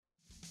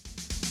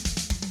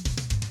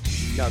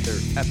another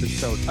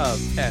episode of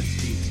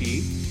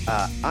SVT.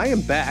 I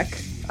am back.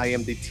 I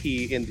am the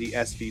T in the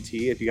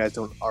SVT, if you guys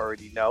don't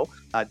already know.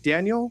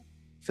 Daniel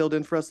filled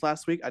in for us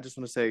last week. I just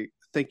want to say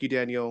thank you,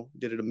 Daniel. You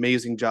did an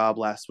amazing job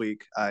last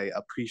week. I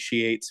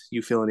appreciate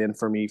you filling in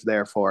for me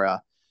there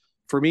for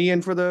me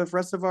and for the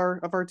rest of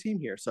our team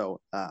here. So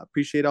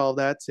appreciate all of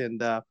that,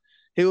 and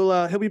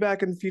he'll be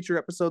back in future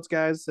episodes,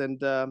 guys. And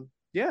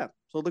yeah,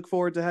 so look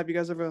forward to have you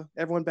guys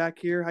everyone back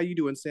here. How you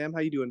doing, Sam?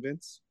 How you doing,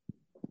 Vince?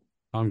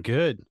 I'm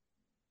good.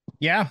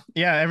 Yeah,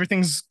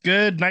 everything's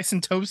good, nice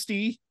and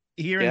toasty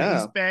here in the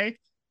Yeah, East Bay.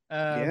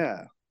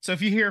 yeah, So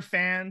if you hear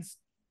fans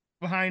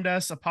behind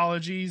us,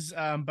 apologies,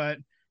 but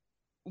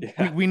we,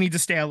 yeah. we need to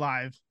stay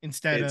alive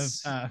instead of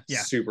It's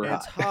yeah. super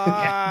It's hot.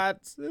 Yeah. hot.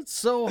 It's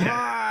so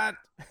hot.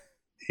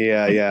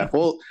 Yeah, yeah.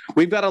 Well,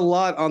 we've got a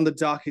lot on the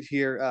docket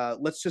here.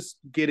 Let's just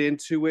get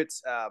into it.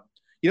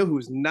 You know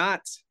who's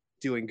not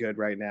doing good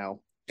right now?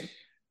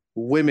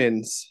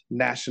 Women's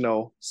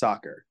national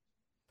soccer.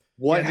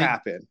 What Yeah,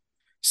 happened?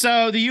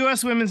 so the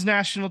U.S. women's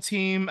national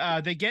team,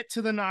 they get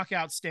to the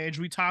knockout stage.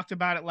 We talked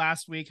about it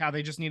last week, how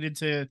they just needed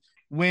to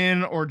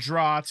win or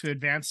draw to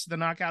advance to the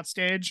knockout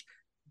stage.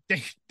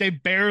 They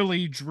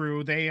barely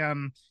drew. They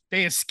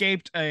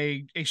escaped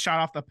a shot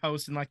off the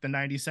post in like the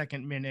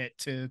 92nd minute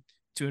to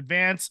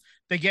advance.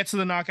 They get to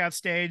the knockout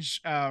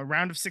stage,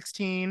 round of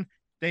 16.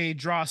 They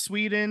draw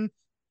Sweden,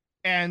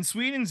 and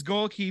Sweden's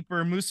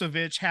goalkeeper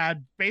Musovic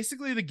had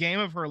basically the game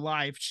of her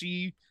life.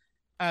 She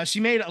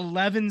made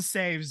 11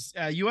 saves.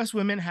 U.S.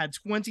 women had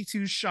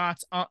 22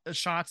 shots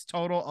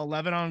total,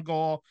 11 on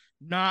goal.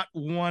 Not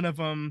one of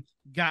them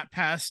got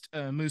past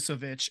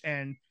Musovic,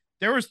 and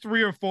there was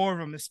 3 or 4 of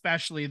them,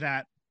 especially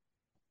that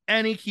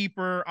any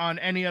keeper on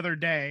any other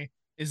day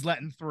is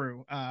letting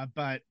through.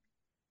 But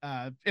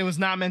it was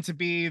not meant to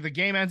be. The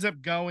game ends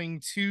up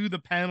going to the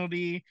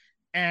penalty,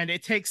 and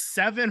it takes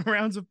 7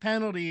 rounds of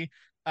penalty.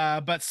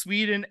 But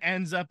Sweden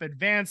ends up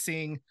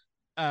advancing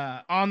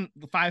on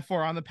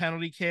 5-4 on the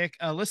penalty kick.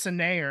 Alyssa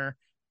Nair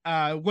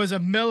was a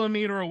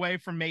millimeter away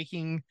from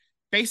making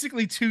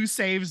basically 2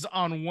 saves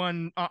on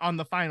one on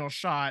the final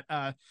shot.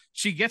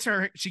 She gets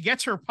her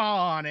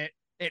paw on it.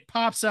 It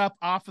pops up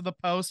off of the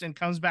post and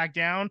comes back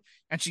down,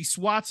 and she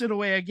swats it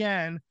away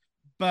again.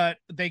 But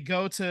they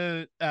go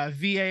to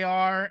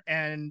VAR,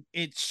 and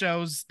it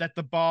shows that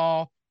the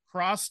ball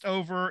crossed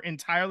over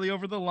entirely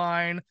over the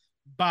line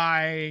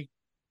by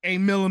a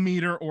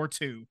millimeter or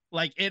 2.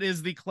 Like, it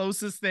is the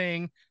closest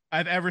thing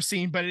I've ever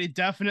seen, but it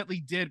definitely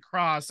did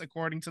cross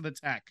according to the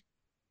tech.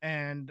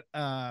 And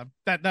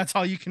that's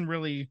all you can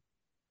really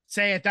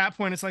say at that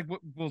point. It's like,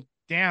 well,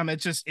 damn,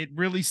 it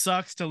really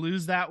sucks to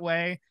lose that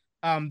way.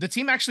 The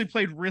team actually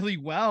played really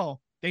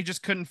well. They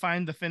just couldn't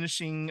find the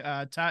finishing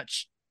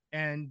touch.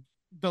 And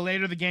the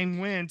later the game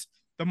went,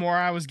 the more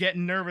I was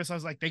getting nervous. I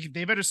was like,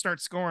 they better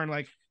start scoring.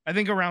 Like, I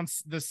think around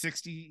the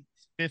 65th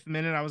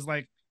minute, I was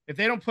like, if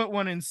they don't put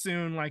one in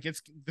soon, like,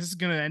 this is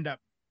gonna end up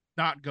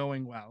not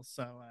going well.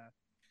 So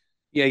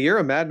Yeah, you're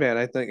a madman.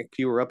 I think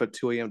you were up at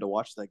 2 a.m. to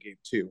watch that game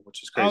too,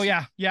 which is oh crazy.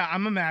 yeah,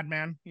 I'm a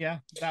madman. Yeah,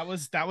 that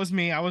was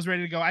me. I was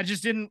ready to go. I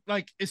just didn't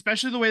like,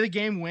 especially the way the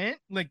game went,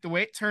 like the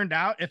way it turned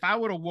out. If I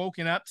would have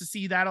woken up to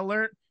see that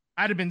alert,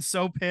 I'd have been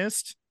so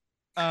pissed.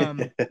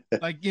 Um,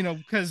 like,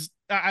 because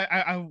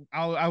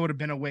I would have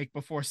been awake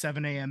before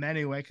 7 a.m.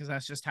 anyway, because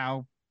that's just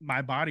how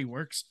my body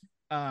works.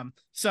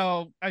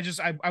 So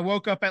I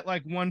woke up at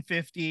like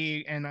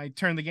 1:50, and I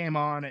turned the game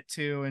on at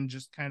 2 and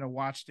just kind of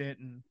watched it,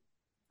 and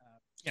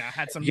yeah, I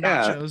had some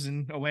Yeah, nachos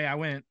and away I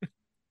went.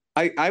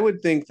 I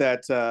would think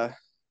that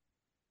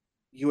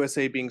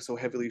USA being so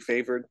heavily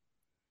favored,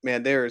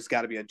 man, there's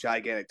got to be a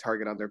gigantic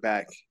target on their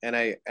back, and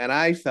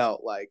I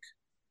felt like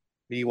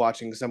me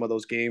watching some of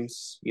those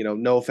games.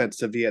 No offense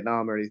to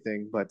Vietnam or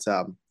anything, but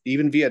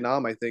even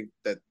Vietnam, I think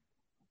that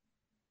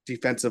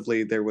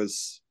defensively there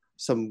was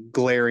some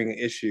glaring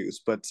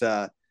issues. But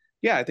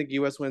yeah, I think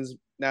U.S. women's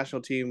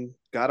national team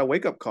got a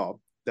wake up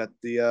call that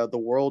the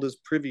world is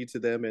privy to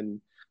them,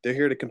 and they're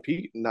here to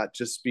compete and not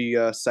just be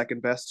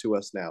second best to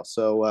us now.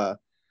 So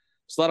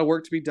there's a lot of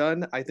work to be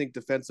done. I think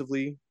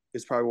defensively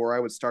is probably where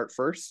I would start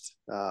first.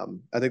 I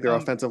think their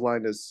Um, offensive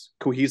line is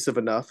cohesive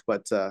enough,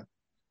 but I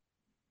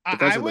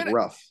defensive look would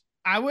rough.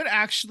 I would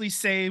actually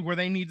say where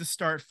they need to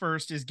start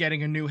first is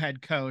getting a new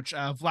head coach.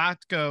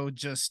 Vlatko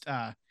just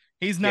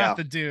he's not Yeah,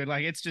 the dude.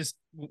 Like, it's just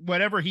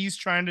whatever he's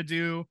trying to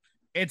do,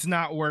 it's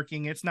not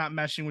working. It's not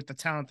meshing with the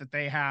talent that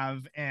they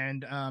have.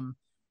 And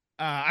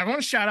I want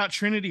to shout out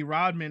Trinity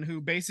Rodman,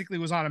 who basically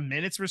was on a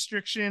minutes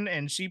restriction,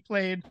 and she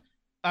played.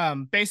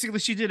 Basically,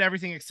 she did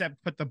everything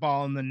except put the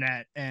ball in the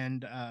net,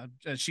 and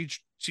she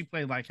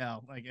played like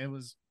hell. Like, it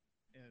was,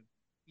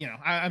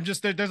 I'm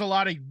just there's a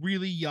lot of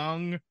really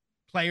young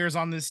players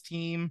on this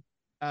team.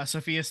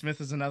 Sophia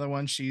Smith is another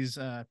one.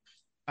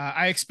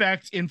 I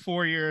expect in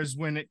 4 years,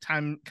 when it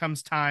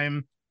comes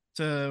time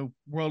to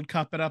World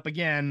Cup it up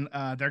again,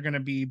 they're going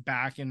to be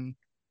back and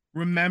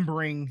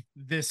remembering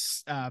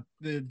this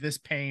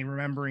pain,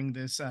 remembering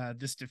this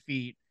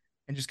defeat,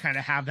 and just kind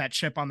of have that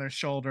chip on their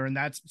shoulder. And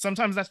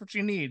sometimes that's what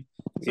you need.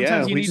 Yeah,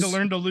 Sometimes you need to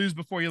learn to lose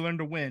before you learn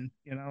to win,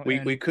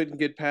 we couldn't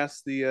get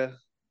past the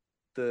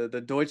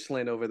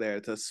Deutschland over there.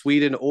 To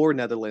Sweden or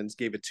Netherlands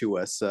gave it to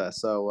us.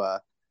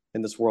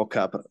 In this World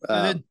Cup,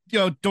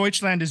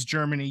 Deutschland is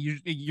Germany.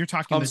 You're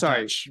talking I'm the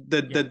sorry, Dutch.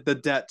 the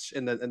Dutch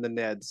and the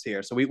Neds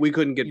here. So we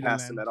couldn't get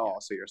past them at all.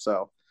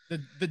 So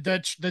the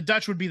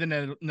Dutch would be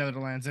the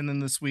Netherlands, and then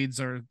the Swedes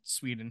are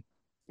Sweden.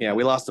 Yeah,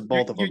 we lost to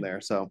both of them there.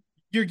 So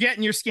you're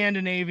getting your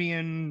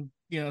Scandinavian,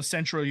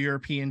 Central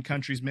European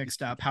countries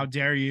mixed up. How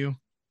dare you?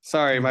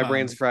 Sorry, my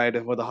brain's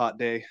fried with a hot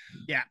day.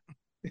 Yeah.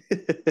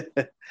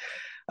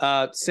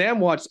 Sam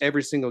watched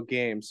every single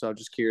game, so I'm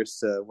just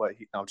curious what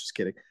he. No, I'm just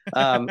kidding.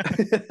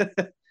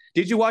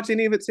 Did you watch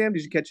any of it, Sam?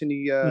 Did you catch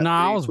any?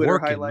 I was Twitter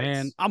working, highlights?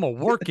 man. I'm a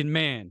working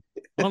man.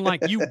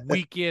 Unlike you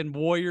weekend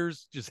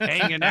warriors just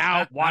hanging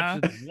out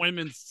watching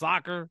women's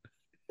soccer.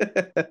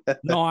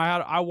 No,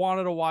 I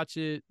wanted to watch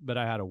it, but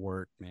I had to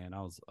work, man.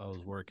 I was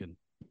working.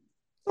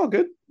 Oh,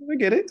 good. I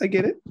get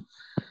it.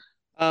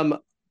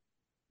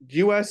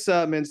 U.S.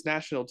 Men's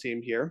national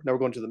team here. Now we're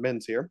going to the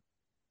men's here.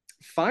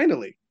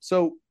 Finally,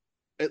 so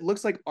it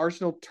looks like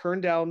Arsenal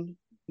turned down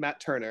Matt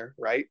Turner,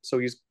 right? So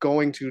he's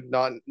going to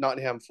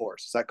Nottingham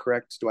Forest. Is that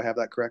correct? Do I have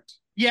that correct?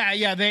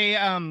 Yeah. They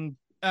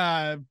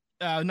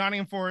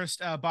Nottingham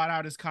Forest bought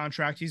out his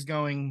contract. He's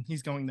going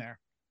there.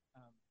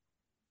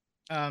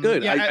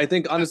 Good. Yeah, I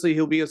think honestly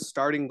he'll be a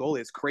starting goalie.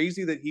 It's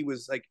crazy that he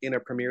was like in a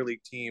Premier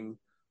League team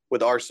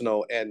with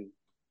Arsenal and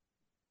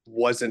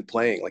wasn't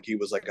playing. Like he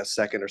was like a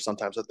second or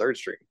sometimes a third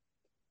string,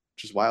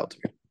 which is wild to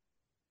me.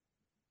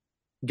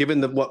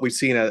 Given what we've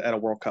seen at a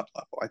World Cup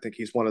level, I think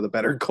he's one of the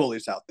better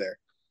goalies out there,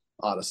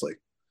 honestly.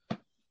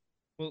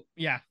 Well,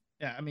 yeah.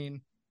 I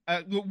mean,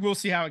 we'll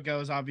see how it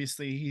goes.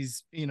 Obviously,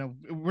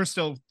 we're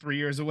still 3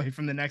 years away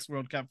from the next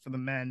World Cup for the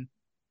men.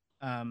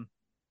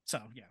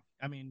 So yeah,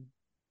 I mean,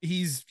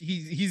 he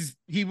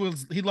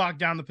locked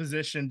down the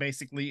position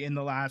basically in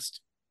the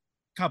last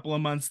couple of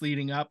months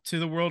leading up to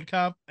the World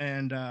Cup,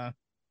 and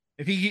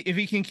if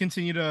he can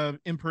continue to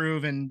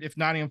improve, and if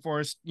Nottingham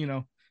Forest,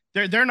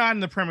 they're not in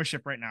the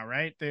Premiership right now,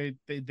 right? I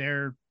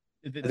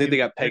think they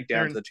got pegged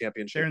down to the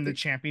Championship. They're in the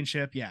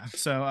Championship, yeah.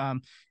 So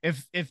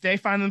if they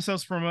find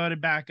themselves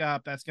promoted back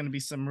up, that's going to be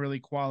some really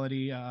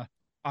quality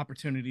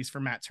opportunities for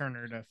Matt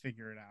Turner to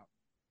figure it out.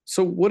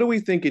 So what are we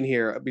thinking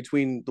here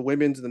between the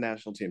women's and the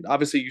national team?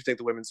 Obviously, you think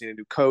the women's need a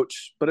new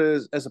coach, but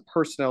as a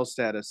personnel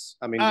status,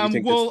 I mean, do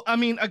you think?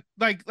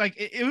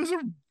 It was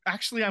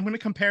actually, I'm going to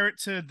compare it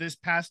to this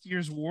past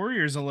year's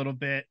Warriors a little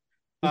bit.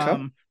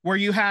 Okay. Where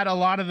you had a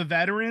lot of the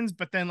veterans,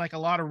 but then like a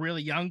lot of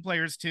really young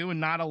players too,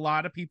 and not a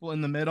lot of people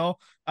in the middle.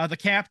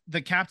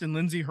 The captain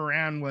Lindsey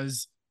Horan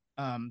was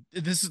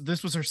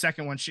this was her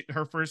second one.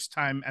 Her first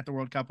time at the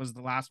World Cup was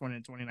the last one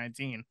in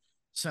 2019.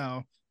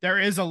 So there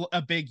is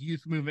a big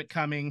youth movement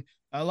coming.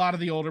 A lot of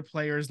the older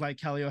players like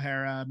Kelly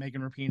O'Hara,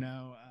 Megan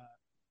Rapinoe,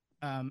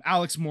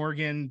 Alex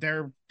Morgan,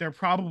 they're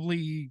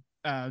probably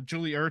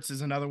Julie Ertz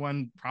is another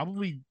one,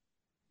 probably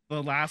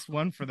the last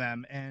one for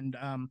them. And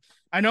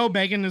I know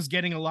Megan is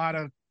getting a lot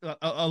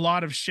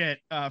of shit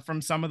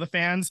from some of the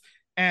fans,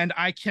 and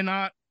I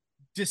cannot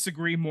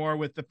disagree more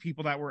with the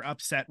people that were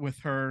upset with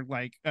her.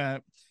 Like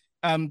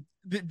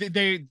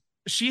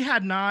she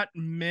had not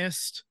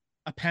missed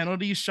a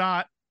penalty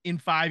shot in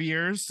 5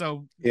 years,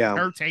 so yeah,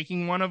 her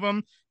taking one of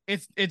them,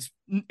 it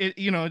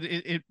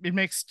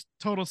makes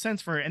total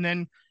sense for her. And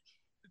then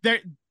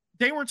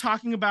they were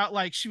talking about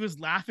like she was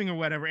laughing or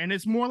whatever, and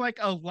it's more like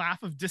a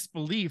laugh of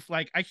disbelief.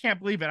 Like, I can't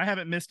believe it. I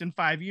haven't missed in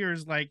 5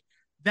 years. Like,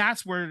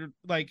 that's where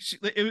like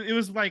it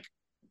was like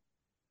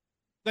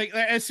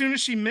as soon as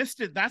she missed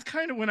it, that's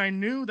kind of when I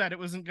knew that it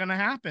wasn't going to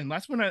happen.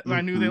 That's when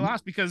I knew they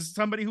lost, because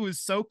somebody who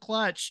was so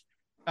clutch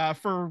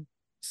for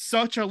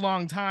such a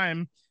long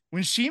time,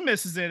 when she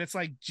misses it, it's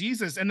like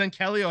Jesus. And then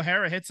Kelly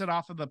O'Hara hits it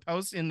off of the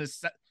post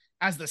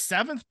as the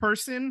seventh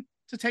person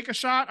to take a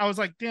shot. I was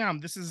like, damn,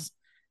 this is.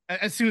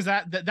 As soon as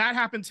that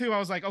happened too, I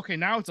was like, okay,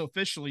 now it's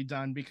officially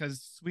done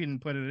because Sweden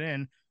put it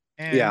in.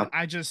 And yeah,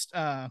 I just,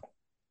 I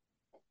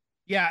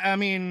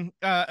mean,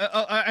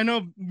 I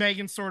know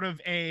Megan's sort of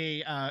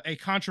a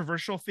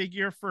controversial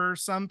figure for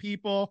some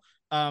people.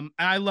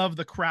 I love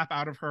the crap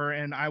out of her,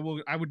 and I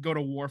would go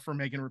to war for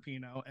Megan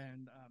Rapinoe,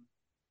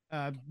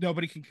 and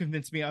nobody can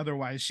convince me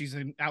otherwise. She's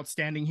an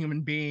outstanding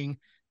human being,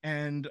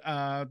 and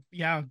go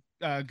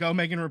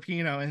Megan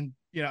Rapinoe. And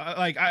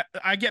like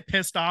I get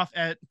pissed off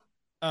at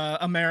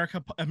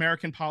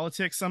American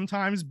politics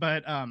sometimes,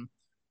 but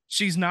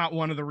she's not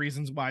one of the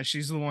reasons why.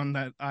 She's the one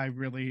that I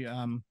really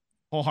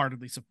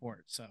wholeheartedly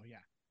support. So yeah.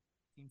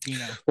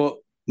 Well,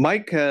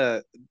 Mike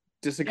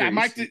disagrees. Yeah,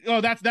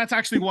 Mike. That's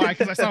actually why,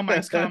 because I saw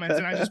Mike's comments,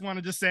 and I just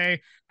wanted to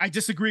say I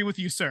disagree with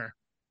you, sir.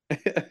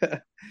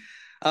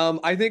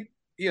 I think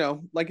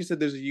like you said,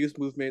 there's a youth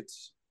movement.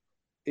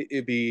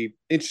 It'd be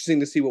interesting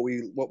to see what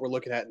we're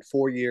looking at in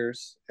 4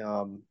 years.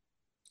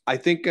 I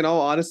think, in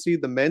all honesty,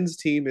 the men's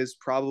team is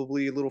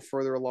probably a little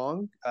further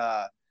along.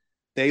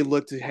 They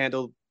look to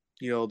handle,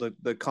 the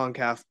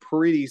CONCACAF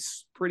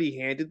pretty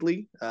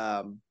handedly.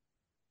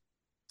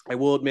 I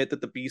will admit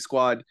that the B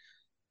squad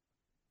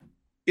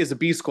is a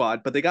B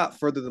squad, but they got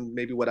further than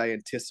maybe what I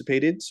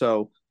anticipated.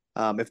 So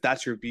if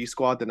that's your B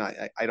squad, then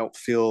I don't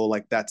feel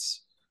like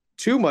that's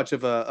too much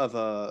of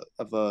a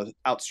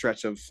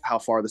outstretch of how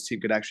far this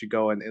team could actually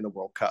go in the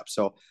World Cup.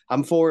 So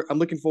I'm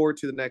looking forward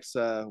to the next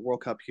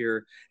World Cup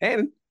here,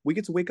 and we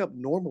get to wake up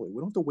normally. We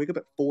don't have to wake up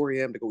at 4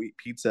 a.m. to go eat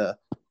pizza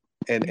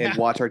and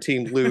watch our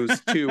team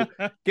lose to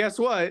guess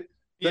what,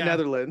 the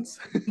Netherlands.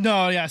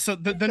 No, yeah. So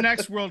the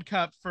next World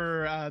Cup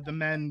for the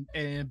men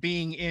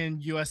being in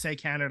USA,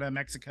 Canada,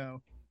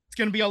 Mexico, it's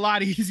going to be a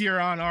lot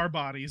easier on our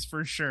bodies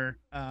for sure.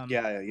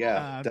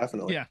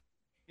 Definitely.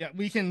 Yeah,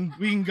 we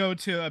can go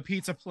to a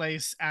pizza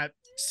place at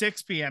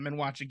 6 p.m. and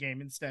watch a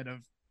game instead of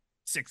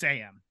 6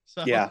 a.m.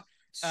 So yeah,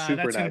 that's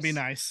going to be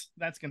nice.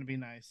 That's going to be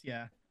nice.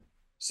 Yeah.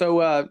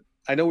 So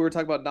I know we were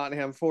talking about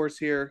Nottingham Forest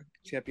here,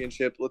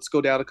 championship. Let's go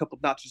down a couple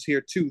notches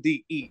here to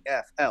the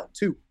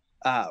EFL2.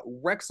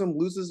 Wrexham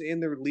loses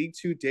in their League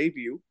Two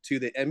debut to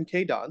the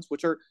MK Dons,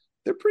 which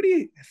they're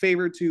pretty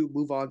favored to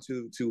move on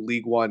to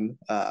League One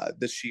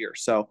this year.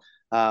 So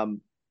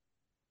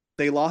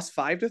they lost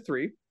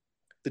 5-3.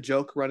 The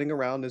joke running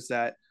around is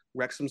that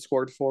Wrexham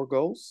scored 4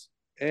 goals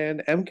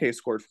and MK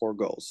scored 4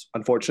 goals.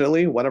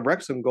 Unfortunately, one of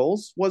Wrexham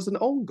goals was an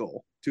own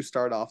goal to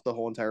start off the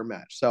whole entire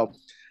match. So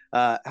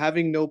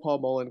having no Paul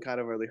Mullen kind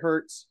of really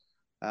hurts.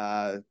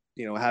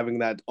 Having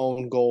that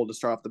own goal to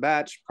start off the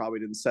match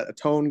probably didn't set a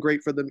tone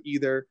great for them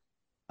either.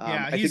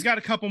 He's got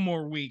a couple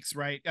more weeks,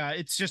 right?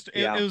 It's just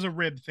it was a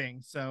rib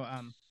thing. So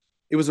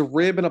it was a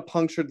rib and a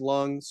punctured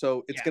lung,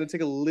 so it's going to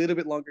take a little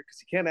bit longer because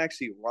he can't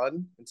actually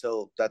run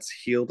until that's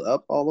healed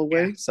up all the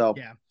way. So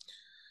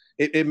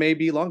it may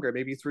be longer,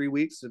 maybe 3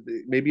 weeks,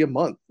 maybe a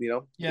month.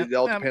 It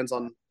all depends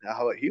on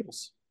how it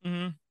heals.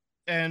 Mm-hmm.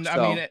 And so,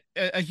 I mean,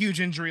 a huge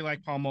injury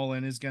like Paul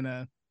Mullen is going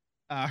to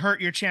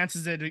hurt your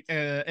chances at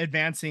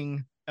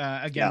advancing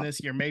again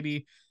this year.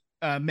 Maybe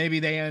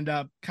they end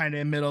up kind of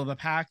in middle of the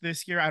pack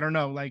this year. I don't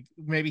know. Like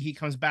maybe he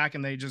comes back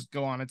and they just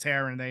go on a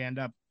tear and they end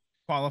up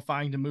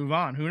qualifying to move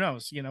on. Who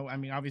knows? I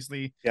mean,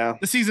 obviously, the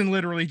season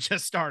literally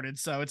just started,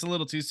 so it's a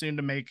little too soon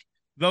to make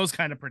those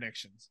kind of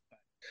predictions.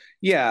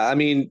 Yeah, I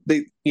mean,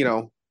 you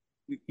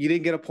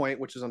didn't get a point,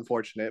 which is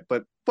unfortunate.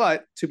 But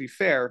to be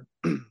fair,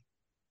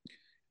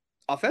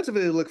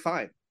 offensively they look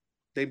fine.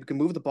 They can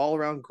move the ball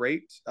around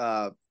great.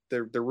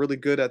 They're really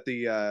good at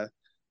the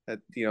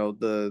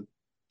 1-2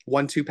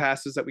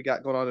 passes that we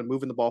got going on and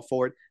moving the ball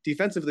forward.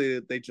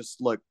 Defensively, they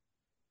just look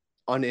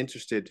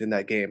uninterested in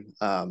that game,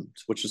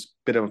 which is a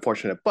bit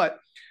unfortunate. But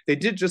they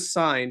did just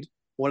sign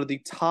one of the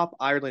top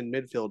Ireland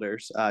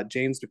midfielders,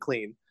 James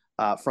McLean,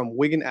 from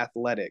Wigan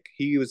Athletic.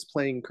 He was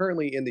playing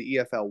currently in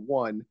the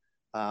EFL1.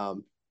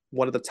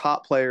 One of the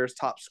top players,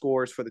 top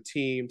scorers for the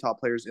team, top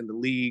players in the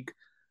league.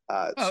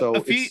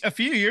 A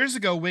few years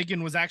ago,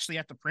 Wigan was actually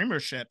at the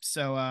Premiership,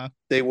 so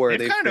they've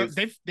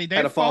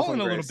fallen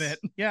a little bit.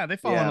 Yeah, they've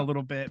fallen a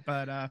little bit,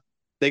 but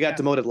they got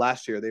demoted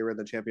last year. They were in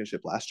the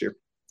championship last year,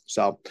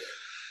 so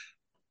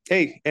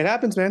hey, it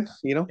happens, man.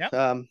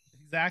 Exactly.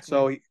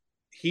 So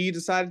he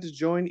decided to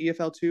join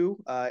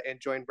EFL2 and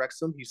join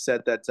Wrexham. He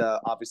said that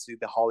obviously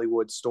the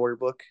Hollywood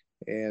storybook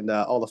and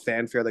all the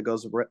fanfare that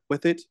goes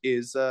with it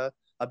is a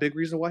big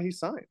reason why he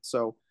signed.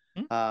 So.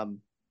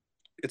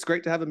 It's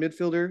great to have a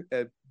midfielder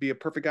be a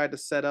perfect guy to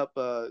set up,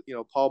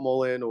 Paul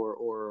Mullen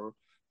or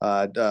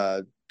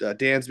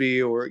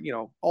Dansby or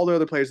all the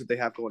other players that they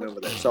have going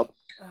over there. So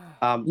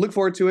look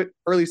forward to it.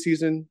 Early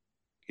season,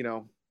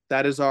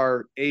 that is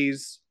our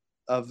A's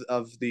of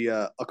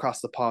the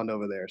across the pond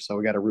over there. So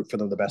we got to root for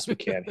them the best we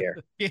can here.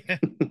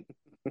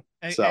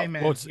 So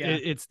amen. Well,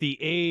 it's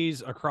the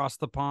A's across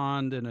the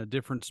pond in a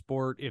different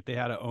sport if they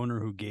had an owner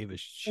who gave a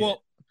shit.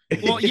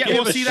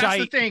 See, that's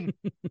the thing.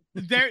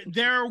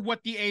 They're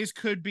what the A's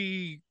could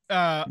be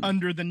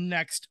under the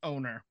next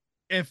owner.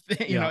 If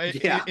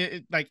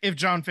if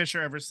John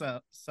Fisher ever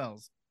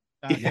sells,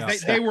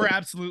 they were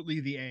absolutely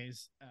the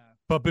A's.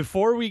 But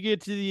before we get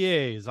to the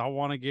A's, I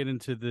want to get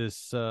into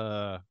this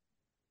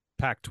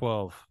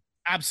Pac-12.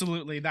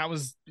 Absolutely, that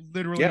was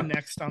literally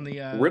next on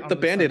the rip the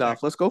Band-Aid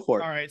off. Let's go for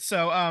it. All right,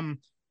 so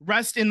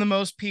rest in the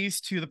most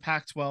peace to the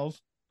Pac-12.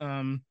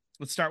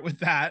 Let's start with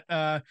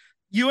that.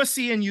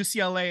 USC and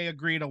UCLA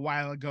agreed a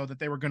while ago that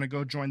they were going to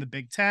go join the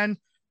Big Ten.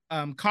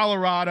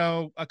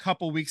 Colorado, a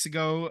couple weeks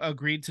ago,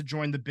 agreed to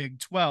join the Big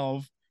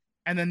 12.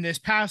 And then this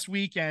past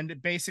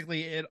weekend,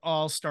 basically, it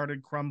all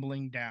started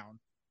crumbling down.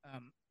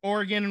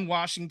 Oregon and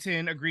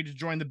Washington agreed to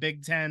join the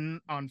Big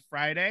Ten on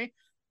Friday.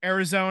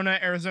 Arizona,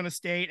 Arizona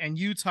State, and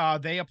Utah,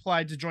 they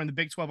applied to join the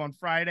Big 12 on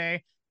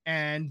Friday,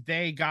 and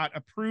they got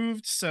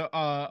approved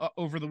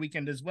over the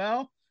weekend as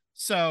well.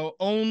 So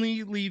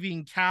only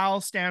leaving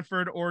Cal,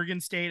 Stanford, Oregon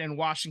State, and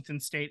Washington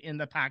State in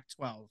the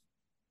Pac-12.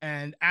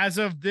 And as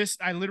of this,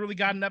 I literally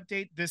got an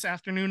update this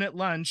afternoon at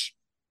lunch.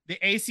 The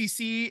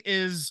ACC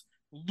is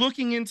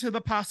looking into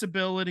the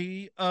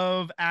possibility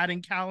of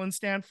adding Cal and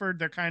Stanford.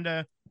 They're kind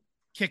of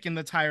kicking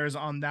the tires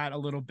on that a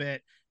little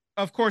bit.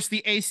 Of course,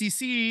 the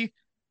ACC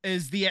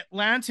is the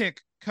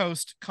Atlantic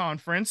Coast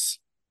Conference,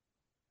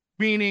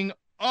 meaning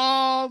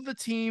all the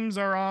teams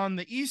are on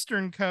the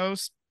Eastern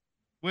Coast,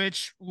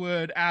 which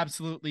would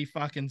absolutely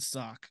fucking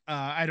suck.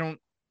 I don't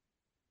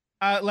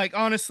like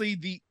honestly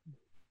the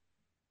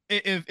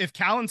if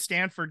Cal and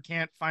Stanford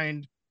can't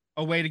find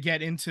a way to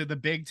get into the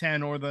Big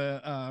Ten or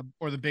the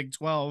Big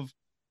 12,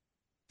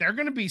 they're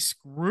gonna be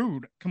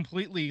screwed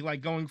completely.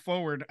 Like going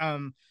forward,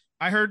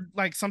 I heard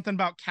like something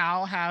about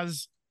Cal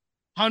has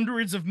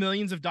hundreds of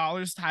millions of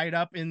dollars tied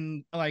up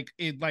in like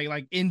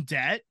in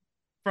debt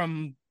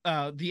from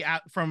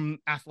from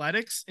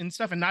athletics and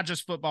stuff, and not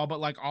just football, but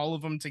like all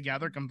of them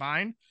together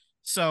combined.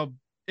 So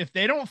if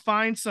they don't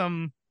find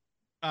some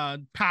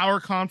power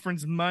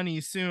conference money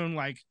soon,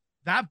 like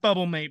that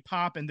bubble may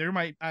pop, and there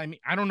might, I mean,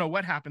 I don't know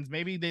what happens.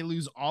 Maybe they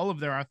lose all of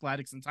their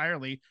athletics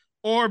entirely,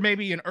 or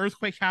maybe an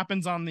earthquake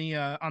happens on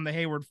the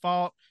Hayward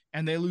Fault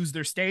and they lose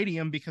their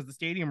stadium because the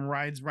stadium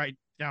rides right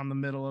down the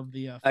middle of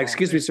the fault.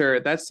 Excuse me, sir.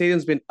 That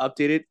stadium's been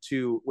updated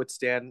to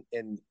withstand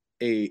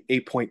a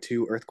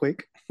 8.2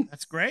 earthquake.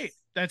 That's great.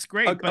 That's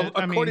great. But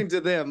according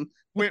to them,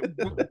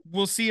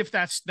 we'll see if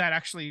that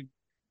actually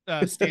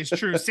stays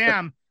true.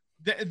 Sam,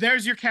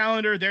 there's your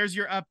calendar. There's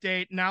your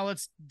update. Now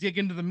let's dig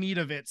into the meat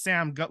of it.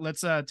 Sam,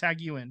 let's tag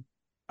you in.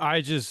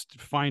 I just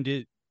find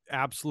it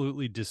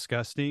absolutely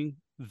disgusting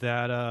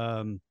that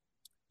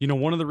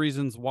one of the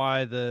reasons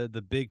why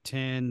the Big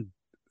 10,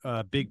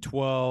 Big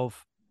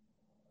 12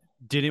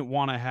 didn't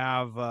want to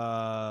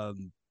have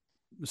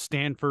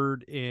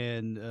Stanford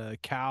and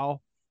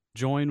Cal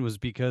join was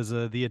because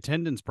of the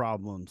attendance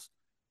problems.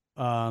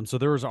 So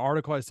there was an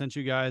article I sent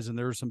you guys, and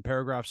there were some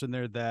paragraphs in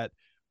there that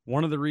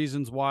one of the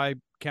reasons why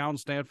Cal and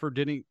Stanford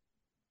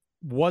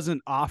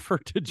wasn't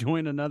offered to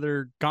join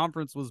another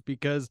conference was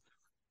because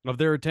of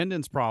their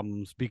attendance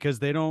problems, because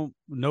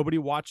nobody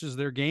watches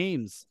their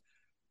games.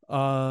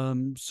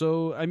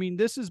 So, I mean,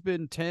 this has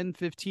been 10,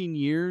 15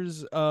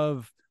 years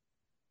of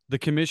the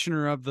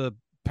commissioner of the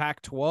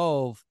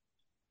Pac-12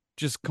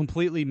 just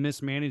completely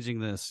mismanaging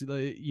this.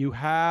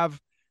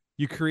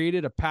 You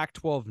created a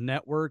Pac-12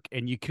 network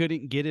and you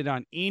couldn't get it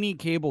on any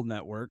cable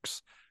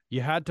networks.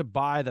 You had to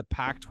buy the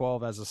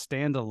Pac-12 as a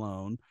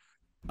standalone.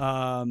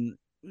 In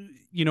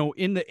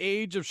the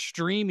age of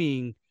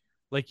streaming,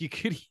 like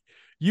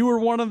you were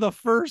one of the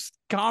first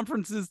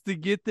conferences to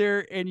get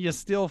there and you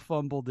still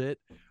fumbled it.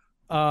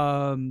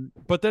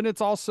 But then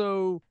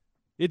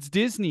it's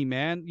Disney,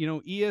 man.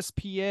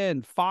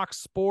 ESPN, Fox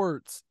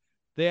Sports,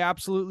 they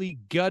absolutely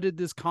gutted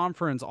this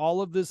conference.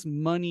 All of this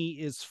money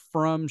is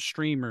from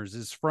streamers,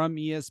 is from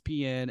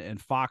ESPN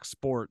and Fox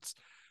Sports.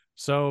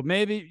 So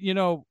maybe,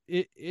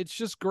 it's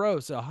just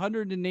gross.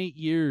 108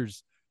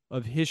 years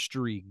of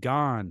history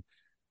gone.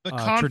 The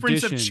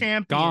Conference of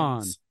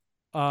Champions.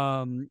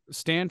 Gone.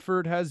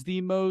 Stanford has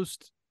the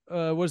most,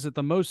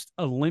 the most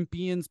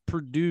Olympians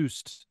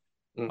produced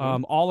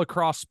all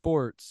across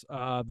sports,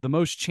 the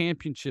most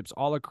championships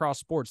all across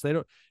sports. They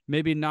don't,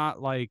 maybe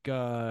not like,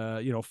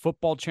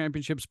 football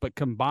championships, but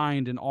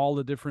combined in all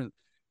the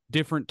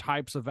different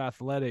types of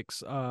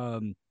athletics.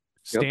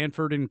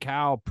 Stanford and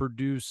Cal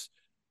produce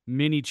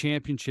many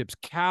championships.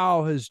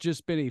 Cal has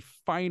just been a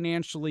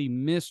financially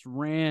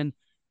misran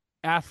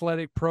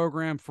athletic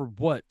program for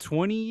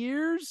 20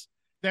 years?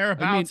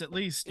 Thereabouts, at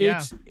least.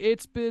 Yeah.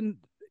 It's been,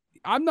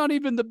 I'm not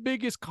even the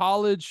biggest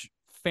college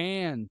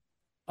fan.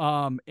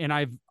 And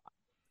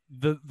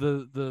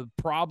the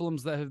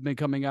problems that have been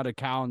coming out of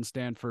Cal and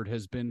Stanford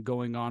has been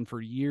going on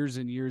for years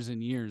and years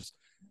and years.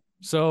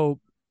 So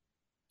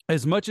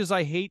as much as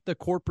I hate the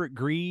corporate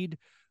greed,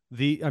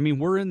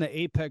 we're in the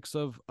apex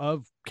of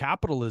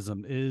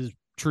capitalism. Is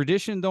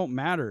tradition don't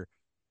matter.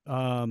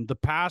 The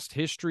past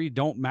history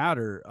don't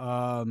matter.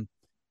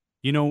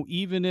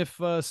 Even if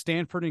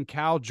Stanford and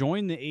Cal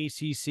join the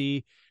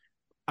ACC,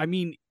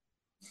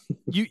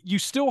 you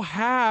still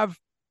have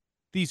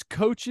these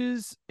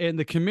coaches and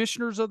the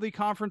commissioners of the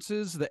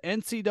conferences, the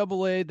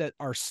NCAA, that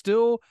are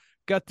still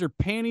got their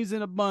panties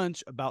in a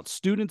bunch about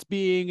students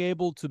being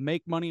able to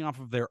make money off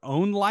of their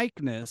own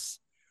likeness,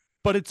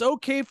 but it's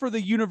okay for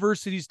the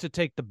universities to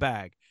take the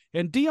bag.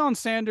 And Deion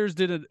Sanders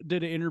did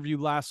an interview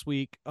last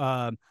week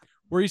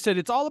where he said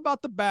it's all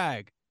about the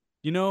bag.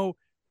 You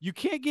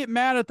can't get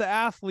mad at the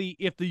athlete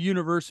if the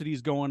university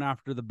is going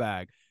after the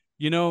bag.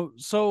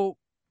 So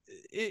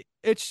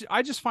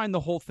I just find the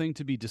whole thing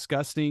to be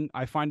disgusting.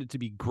 I find it to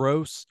be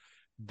gross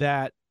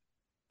that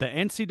the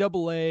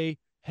NCAA,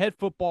 head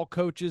football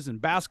coaches and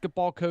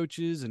basketball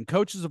coaches and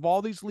coaches of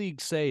all these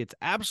leagues say it's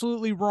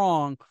absolutely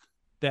wrong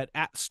that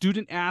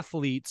student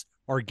athletes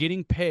are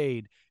getting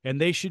paid, and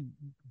they should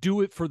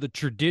do it for the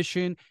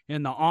tradition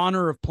and the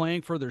honor of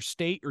playing for their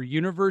state or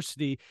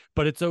university,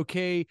 but it's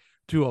okay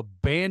to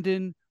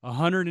abandon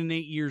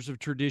 108 years of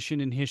tradition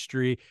and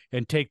history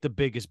and take the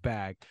biggest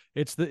bag.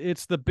 It's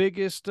the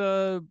biggest,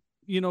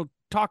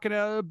 talking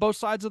out both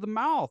sides of the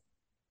mouth.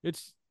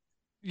 It's,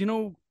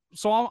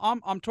 so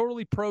I'm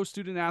totally pro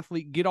student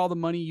athlete. Get all the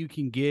money you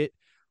can get.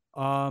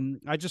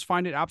 I just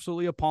find it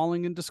absolutely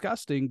appalling and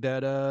disgusting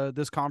that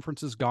this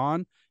conference is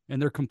gone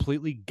and they're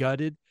completely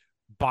gutted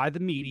by the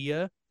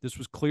media. This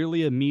was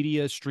clearly a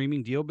media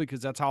streaming deal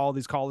because that's how all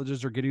these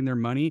colleges are getting their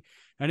money.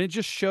 And it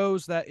just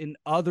shows that in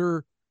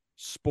other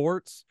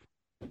sports,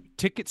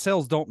 ticket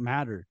sales don't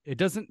matter. It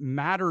doesn't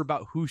matter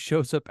about who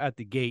shows up at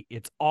the gate.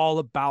 It's all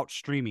about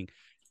streaming.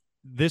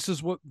 This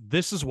is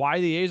why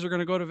the A's are going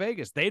to go to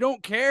Vegas. They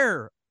don't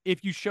care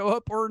if you show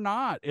up or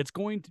not.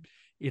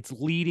 It's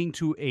leading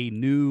to a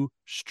new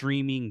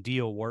streaming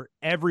deal where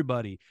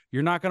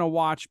you're not going to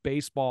watch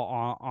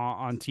baseball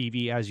on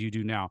TV as you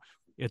do now.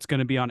 It's going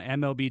to be on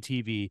MLB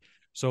TV.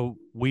 So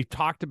we've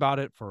talked about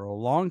it for a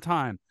long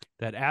time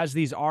that as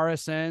these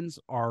RSNs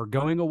are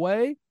going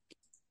away,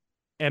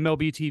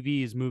 MLB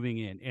TV is moving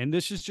in, and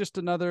this is just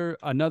another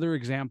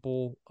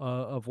example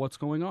of what's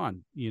going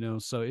on.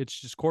 So it's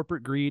just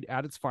corporate greed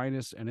at its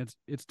finest, and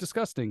it's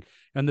disgusting.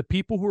 And the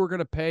people who are going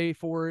to pay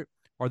for it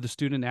are the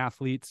student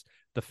athletes,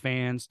 the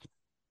fans.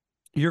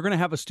 You're going to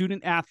have a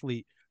student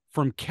athlete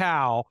from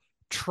Cal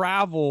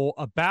travel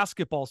a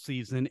basketball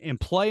season and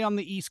play on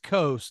the East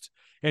Coast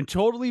and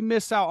totally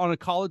miss out on a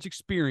college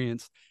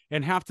experience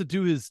and have to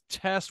do his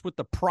test with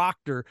the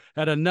proctor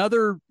at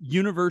another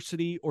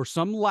university or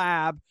some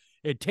lab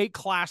and take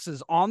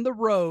classes on the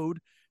road.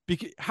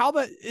 Because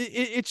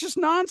it's just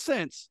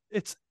nonsense.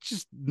 It's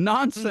just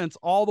nonsense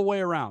all the way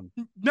around.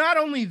 Not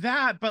only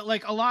that, but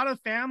like a lot of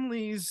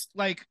families,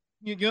 like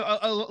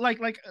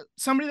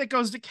somebody that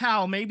goes to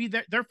Cal, maybe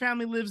their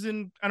family lives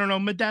in, I don't know,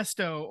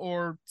 Modesto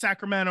or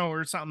Sacramento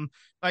or something.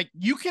 Like,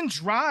 you can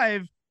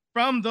drive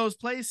from those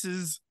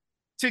places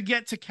to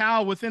get to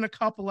Cal within a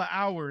couple of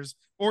hours.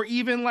 Or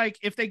even like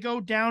if they go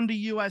down to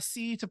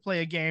USC to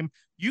play a game,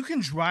 you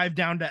can drive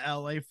down to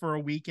LA for a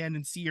weekend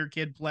and see your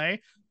kid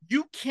play.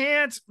 You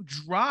can't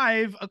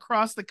drive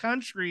across the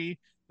country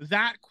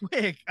that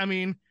quick. I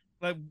mean,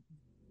 like,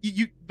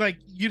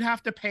 you'd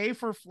have to pay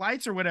for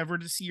flights or whatever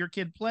to see your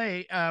kid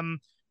play. And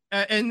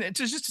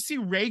to see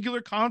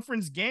regular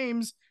conference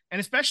games, and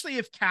especially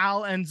if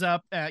Cal and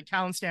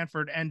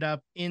Stanford end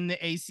up in the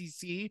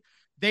ACC,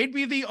 they'd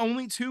be the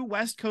only two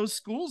West Coast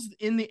schools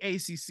in the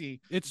ACC.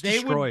 It's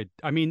destroyed.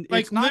 I mean,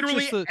 like, it's not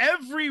literally just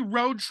every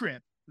road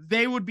trip,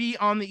 they would be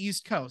on the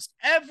East Coast.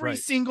 Every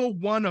single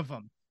one of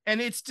them. And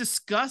it's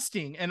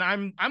disgusting. And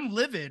I'm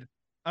livid.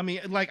 I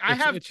mean, like,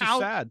 it's Cal,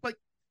 sad. Like,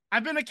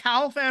 I've been a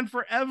Cal fan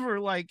forever.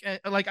 Like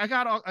I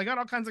got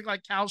all kinds of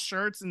like Cal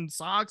shirts and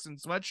socks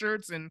and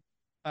sweatshirts. And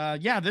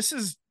this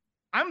is,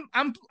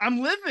 I'm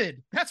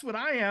livid. That's what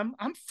I am.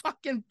 I'm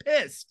fucking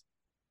pissed.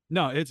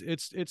 No,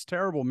 it's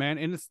terrible, man.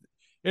 And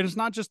it's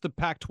not just the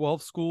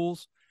Pac-12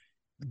 schools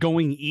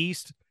going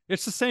east.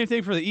 It's the same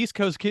thing for the East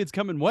Coast kids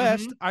coming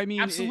west. Mm-hmm. I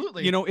mean,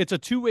 absolutely. It's a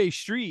two-way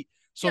street.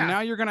 So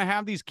now you're going to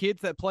have these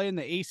kids that play in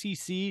the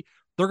ACC.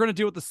 They're going to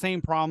deal with the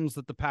same problems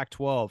that the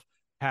Pac-12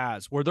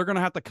 has, where they're going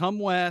to have to come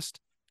west.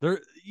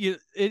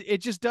 It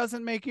just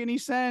doesn't make any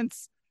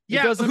sense.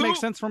 It doesn't make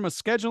sense from a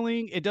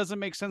scheduling. It doesn't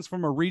make sense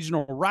from a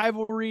regional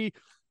rivalry.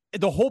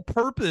 The whole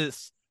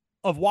purpose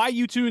of why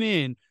you tune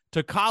in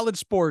to college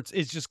sports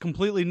is just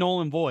completely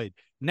null and void.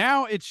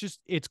 Now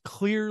it's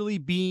clearly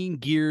being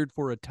geared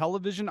for a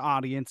television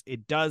audience.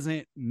 It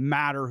doesn't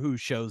matter who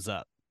shows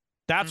up.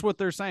 That's what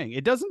they're saying.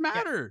 It doesn't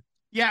matter.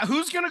 Yeah,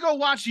 who's gonna go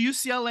watch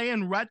UCLA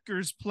and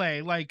Rutgers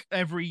play like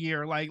every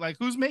year? Like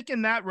who's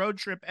making that road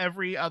trip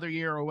every other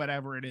year or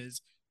whatever it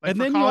is? Like,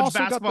 and then college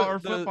basketball or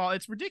football,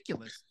 it's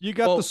ridiculous. You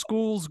got the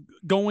schools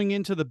going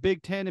into the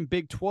Big 10 and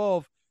Big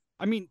 12.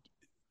 I mean,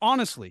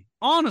 honestly,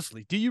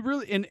 do you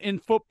really in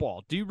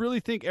football? Do you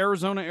really think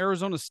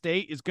Arizona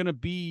State is going to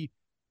be,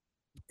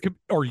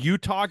 or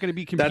Utah going to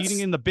be competing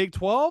in the Big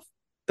 12?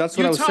 That's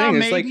what Utah, I was saying.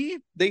 It's maybe,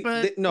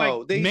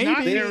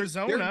 they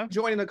Arizona. They're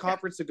joining the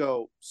conference to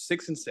go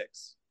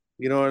 6-6.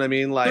 You know what I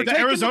mean? Like, the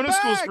Arizona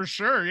schools for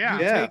sure. Yeah,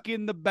 you're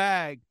taking the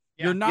bag.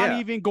 Yeah. You're not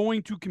even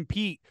going to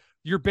compete.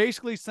 You're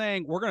basically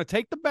saying we're going to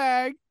take the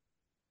bag,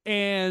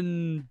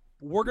 and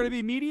we're going to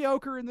be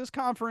mediocre in this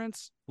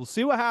conference. We'll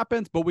see what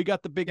happens, but we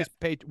got the biggest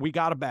pay. We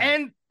got a bag.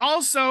 And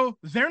also,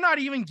 they're not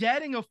even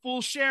getting a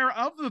full share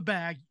of the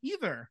bag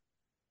either.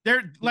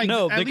 They're like,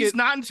 at least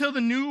not until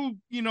the new,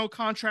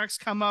 contracts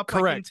come up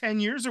like in 10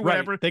 years or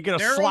whatever. They get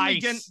a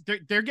slice.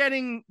 They're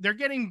getting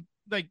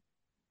like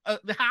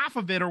half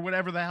of it or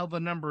whatever the hell the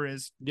number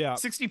is. Yeah.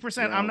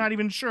 60%. I'm not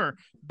even sure,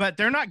 but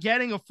they're not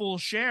getting a full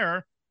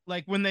share.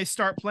 Like, when they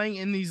start playing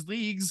in these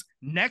leagues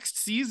next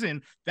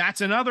season, that's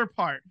another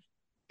part.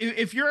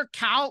 If you're a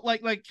Cal,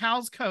 like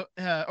Cal's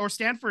or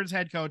Stanford's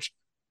head coach,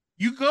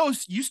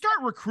 you start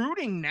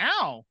recruiting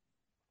now.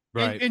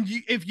 Right. And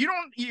if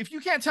you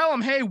can't tell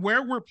them, hey,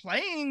 where we're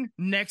playing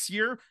next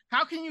year,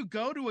 how can you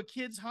go to a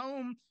kid's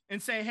home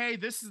and say, hey,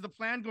 this is the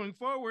plan going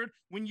forward,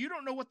 when you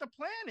don't know what the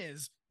plan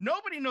is?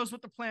 Nobody knows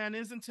what the plan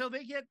is until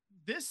they get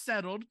this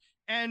settled.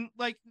 And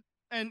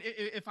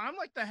if I'm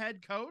like the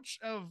head coach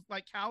of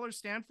like Cal or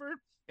Stanford,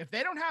 if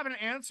they don't have an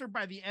answer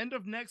by the end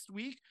of next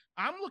week,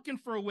 I'm looking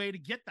for a way to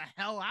get the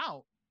hell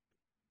out.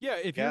 Yeah.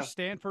 If you're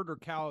Stanford or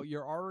Cal,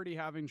 you're already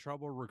having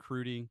trouble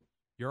recruiting.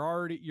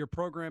 Your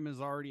program is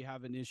already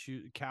having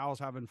issues. Cal's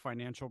having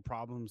financial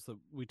problems that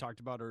we talked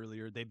about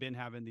earlier. They've been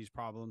having these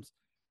problems.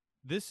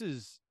 This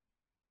is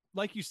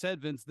like you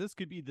said, Vince, this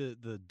could be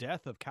the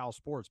death of Cal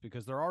sports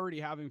because they're already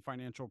having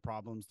financial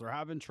problems. They're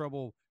having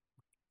trouble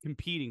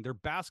competing. Their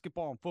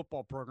basketball and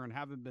football program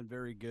haven't been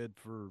very good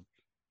for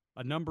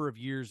a number of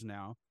years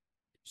now.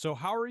 So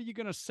how are you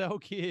going to sell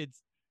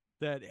kids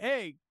that,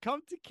 hey,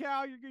 come to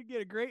Cal, you're going to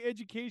get a great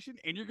education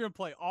and you're going to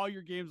play all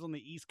your games on the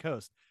East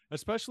Coast,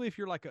 especially if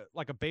you're like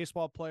a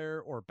baseball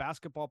player or a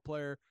basketball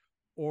player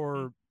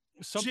or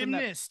something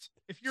gymnast.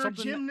 If you're a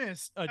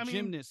gymnast,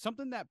 gymnast,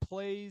 something that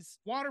plays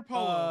water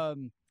polo,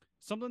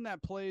 something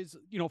that plays,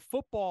 you know,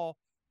 football.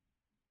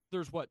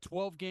 There's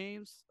 12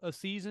 games a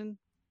season,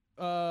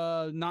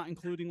 not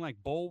including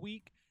like bowl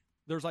week.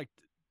 There's like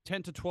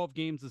 10 to 12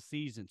 games a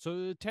season.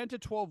 So 10 to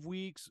 12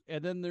 weeks.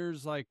 And then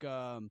there's like,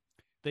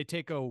 they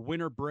take a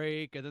winter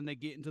break and then they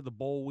get into the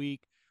bowl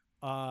week.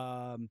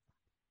 But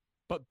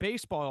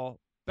basketball,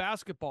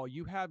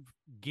 you have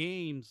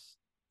games,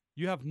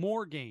 you have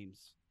more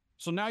games.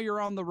 So now you're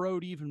on the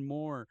road even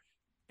more.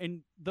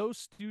 And those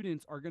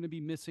students are going to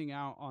be missing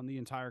out on the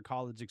entire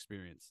college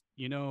experience,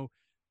 you know?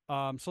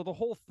 So the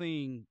whole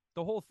thing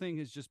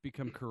has just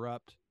become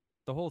corrupt.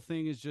 The whole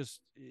thing is just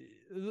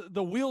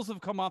the wheels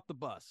have come off the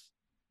bus.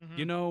 Mm-hmm.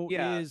 You know,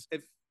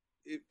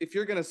 if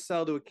you're gonna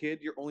sell to a kid,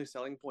 your only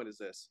selling point is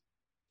this: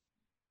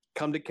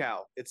 come to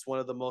Cal. It's one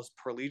of the most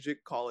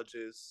prolific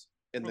colleges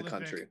in the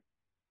country.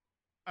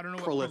 I don't know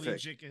what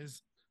prolific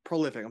is.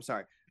 Prolific. I'm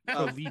sorry.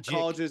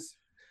 Colleges,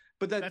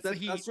 but that's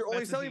your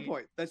only selling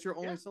point. That's your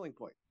only selling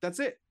point. That's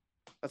it.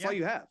 That's all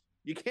you have.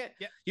 You can't.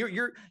 Yeah.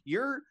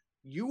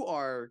 You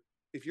are.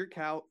 If you're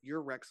Cal,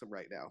 you're Wrexham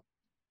right now.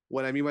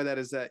 What I mean by that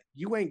is that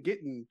you ain't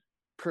getting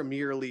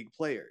Premier League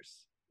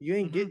players. You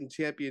ain't getting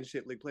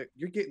Championship League players.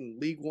 You're getting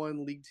League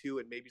One, League Two,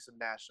 and maybe some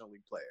National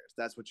League players.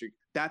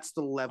 That's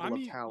the level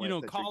of talent. You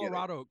know,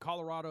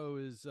 Colorado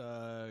is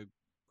a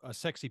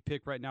sexy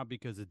pick right now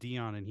because of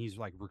Dion, and he's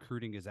like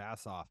recruiting his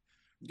ass off.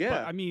 Yeah,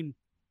 but, I mean,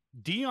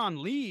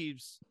 Dion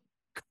leaves.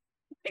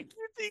 You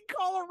think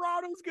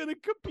Colorado's going to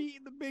compete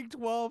in the Big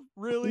 12?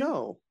 Really?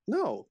 No.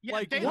 Yeah,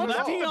 like once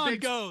Dion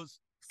goes.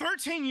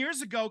 13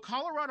 years ago,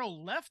 Colorado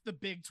left the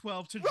Big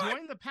 12 to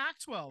join the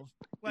Pac-12.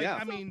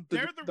 I mean,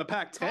 they're the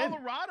Pac-10.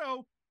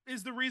 Colorado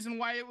is the reason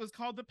why it was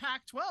called the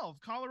Pac-12.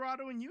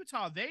 Colorado and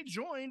Utah, they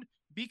joined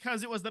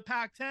because it was the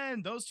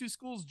Pac-10. Those two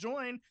schools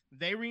joined.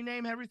 They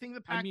rename everything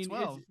the Pac-12.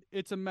 I mean,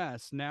 it's a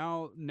mess.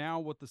 Now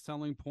what the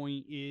selling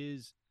point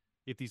is,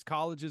 if these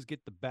colleges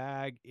get the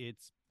bag,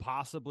 it's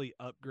possibly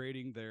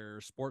upgrading their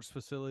sports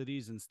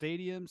facilities and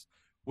stadiums,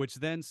 which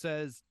then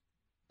says,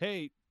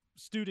 hey,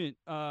 student,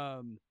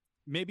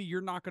 maybe you're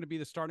not going to be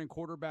the starting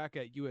quarterback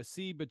at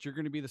USC, but you're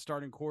going to be the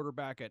starting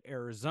quarterback at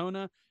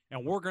Arizona,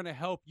 and we're going to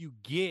help you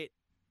get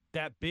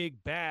that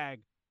big bag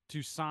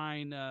to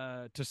sign,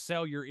 to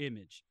sell your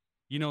image.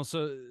 You know,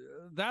 so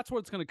that's what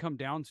it's going to come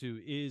down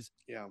to is,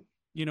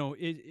 you know,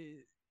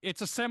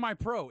 it's a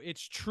semi-pro.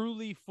 It's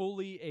truly,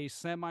 fully a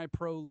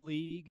semi-pro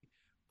league.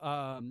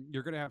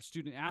 You're going to have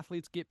student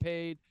athletes get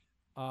paid.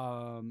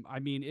 I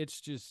mean, it's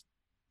just,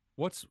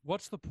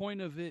 what's the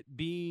point of it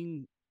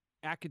being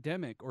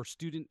academic or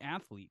student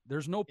athlete?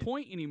 There's no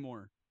point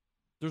anymore.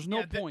 There's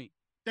no point.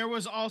 There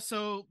was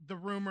also the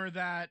rumor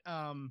that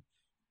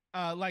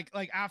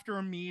like after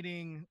a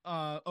meeting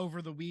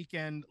over the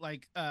weekend,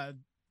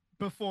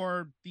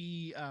 before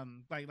the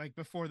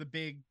before the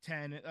Big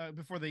 10,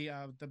 before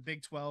the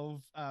Big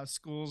 12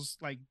 schools,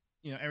 like,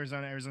 you know,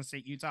 Arizona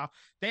State, Utah,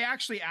 they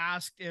actually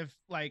asked if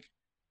like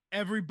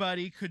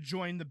everybody could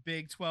join the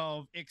Big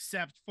 12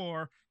 except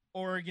for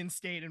Oregon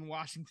State and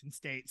Washington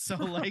State. So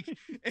like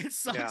it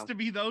sucks to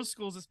be those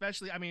schools,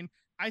 especially. I mean,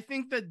 I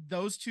think that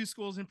those two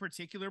schools in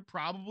particular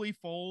probably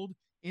fold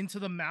into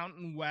the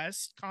Mountain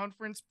West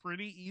Conference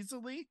pretty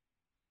easily.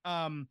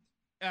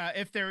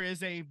 If there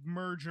is a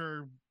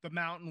merger, the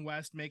Mountain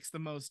West makes the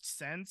most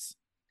sense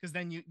because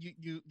then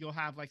you'll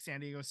have like San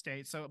Diego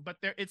State. So, but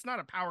it's not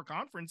a power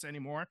conference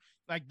anymore.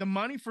 Like the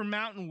money for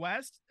Mountain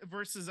West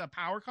versus a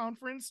power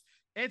conference,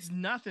 it's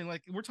nothing.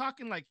 Like we're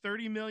talking like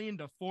 30 million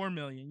to 4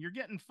 million. You're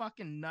getting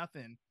fucking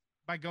nothing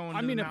by going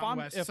to the Mountain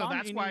West. So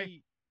that's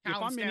why if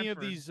I'm any of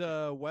these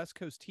West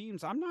Coast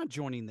teams, I'm not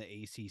joining the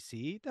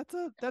ACC.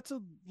 That's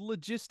a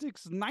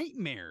logistics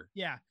nightmare.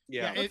 Yeah.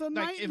 It's a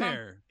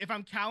nightmare. If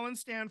I'm Cal and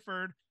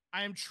Stanford,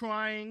 I am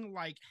trying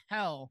like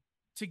hell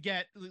to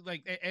get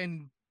like,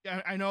 and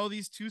I know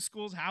these two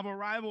schools have a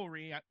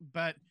rivalry,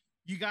 but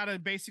you got to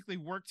basically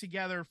work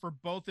together for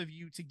both of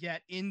you to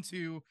get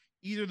into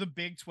either the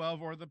Big 12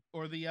 or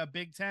the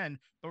Big 10.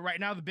 But right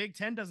now the Big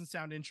 10 doesn't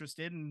sound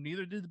interested, and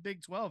neither did the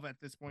Big 12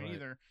 at this point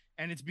either.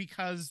 And it's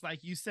because,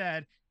 like you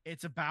said,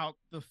 it's about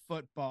the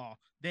football.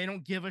 They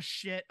don't give a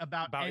shit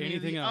about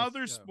anything else.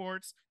 Other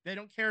sports. They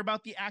don't care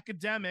about the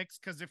academics,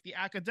 because if the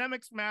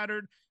academics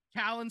mattered,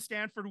 Cal and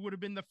Stanford would have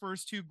been the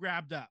first two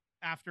grabbed up.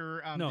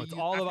 After it's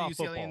all about UCLA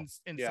football.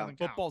 And Southern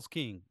Cal. Football's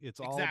king.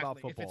 It's all about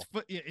football.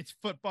 If it's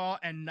football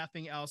and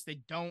nothing else. They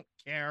don't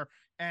care.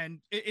 And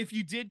if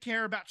you did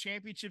care about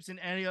championships in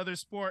any other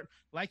sport,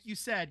 like you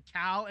said,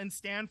 Cal and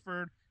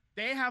Stanford,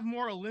 they have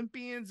more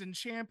Olympians and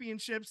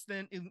championships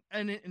than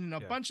in a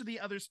bunch of the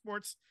other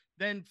sports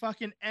than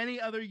fucking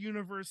any other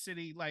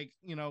university. Like,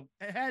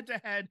 head to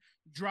head,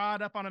 draw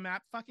it up on a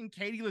map. Fucking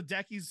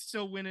KatieLedecky's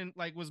still winning,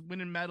 was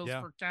winning medals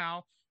for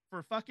Cal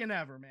for fucking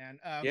ever, man.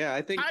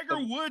 I think Tiger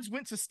Woods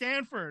went to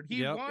Stanford.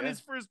 He won his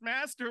first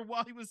master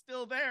while he was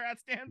still there at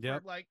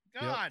Stanford. Like,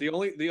 God. The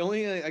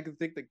only I can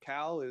think that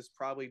Cal is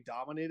probably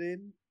dominated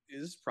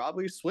is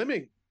probably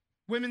swimming.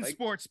 Women's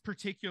sports,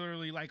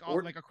 particularly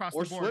across the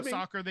board. Swimming.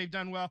 Soccer, they've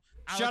done well.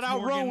 Shout Alex out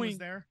Morgan rowing. Was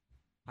there.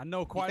 I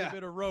know quite a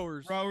bit of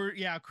rowers.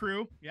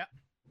 Crew. Yeah.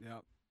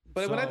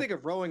 But when I think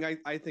of rowing,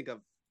 I think of,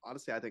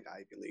 honestly, I think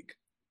Ivy League.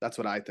 That's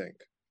what I think.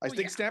 I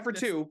think Stanford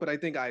too, but I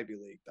think Ivy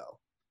League though.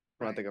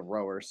 When I think of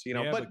rowers,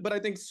 but I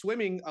think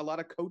swimming, a lot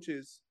of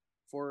coaches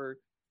for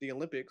the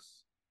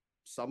Olympics,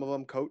 some of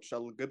them coached, a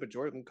good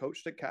majority of them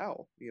coached at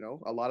Cal.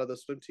 A lot of the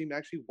swim team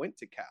actually went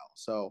to Cal.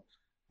 So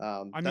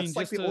that's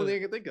like the only thing I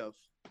can think of.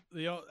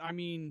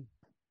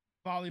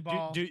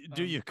 Volleyball.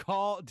 Do you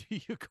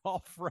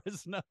call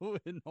Fresno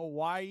in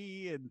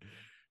Hawaii, and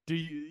do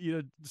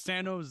you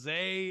San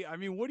Jose? I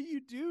mean, what do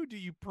you do? Do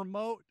you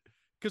promote?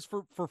 Because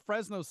for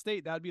Fresno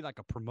State, that'd be like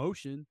a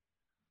promotion.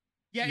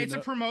 Yeah, it's a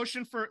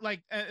promotion for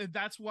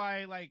that's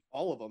why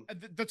all of them.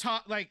 The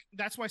talk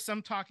that's why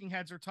some talking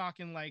heads are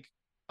talking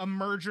a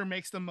merger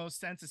makes the most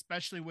sense,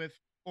 especially with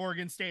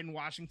Oregon State and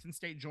Washington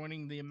State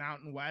joining the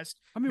Mountain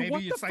West. I mean,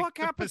 what the fuck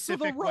happens to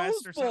the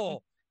Rose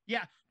Bowl?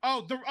 Yeah.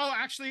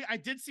 Actually, I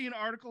did see an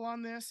article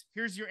on this.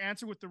 Here's your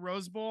answer with the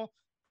Rose Bowl.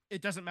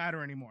 It doesn't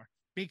matter anymore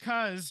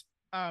because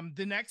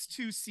the next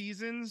 2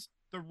 seasons,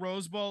 the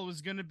Rose Bowl was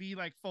going to be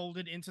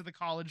folded into the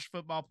college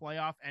football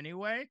playoff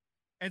anyway.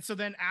 And so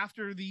then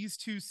after these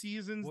 2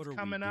 seasons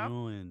coming up,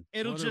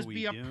 it'll just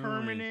be a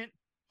permanent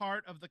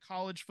part of the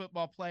college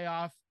football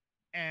playoff,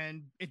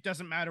 and it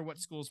doesn't matter what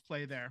schools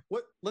play there.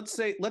 Let's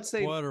say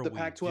the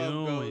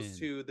Pac-12 goes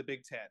to the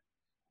Big Ten,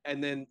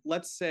 and then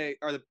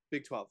or the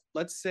Big 12.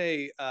 Let's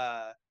say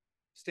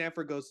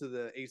Stanford goes to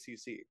the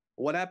ACC.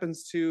 What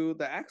happens to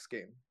the Axe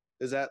game?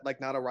 Is that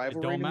not a rivalry?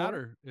 It don't anymore?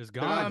 Matter. It's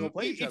gone.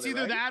 It's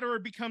either that or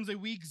it becomes a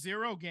week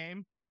 0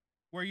 game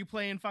where you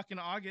play in fucking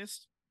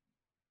August.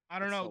 I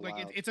don't know.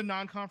 It's a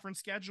non-conference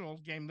schedule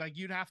game.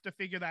 You'd have to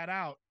figure that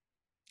out.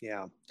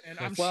 Yeah. And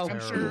I'm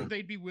sure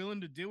they'd be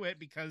willing to do it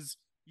because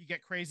you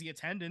get crazy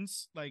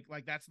attendance. Like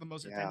that's the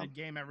most attended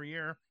game every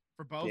year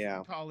for both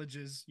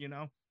colleges,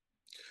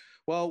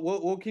 Well,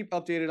 we'll keep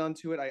updated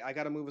onto it. I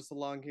got to move us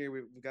along here.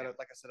 We've got,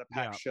 like I said, a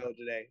packed show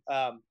today.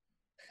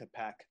 A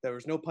pack. There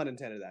was no pun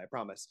intended. I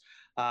promise.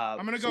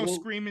 I'm gonna go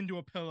scream into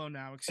a pillow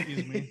now.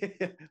 Excuse me.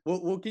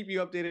 We'll keep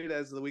you updated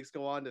as the weeks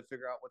go on to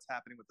figure out what's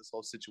happening with this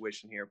whole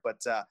situation here. But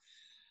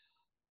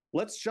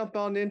let's jump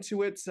on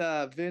into it,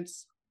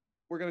 Vince.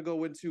 We're gonna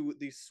go into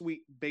the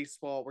sweet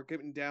baseball. We're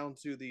getting down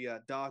to the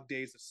dog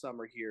days of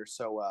summer here.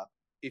 So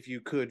if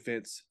you could,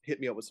 Vince, hit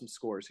me up with some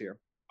scores here.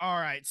 All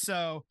right.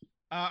 So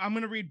I'm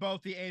going to read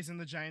both the A's and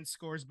the Giants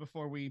scores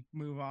before we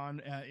move on.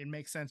 It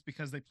makes sense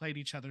because they played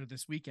each other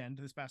this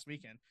past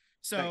weekend.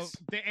 So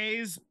The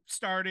A's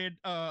started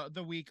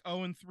the week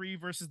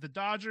 0-3 versus the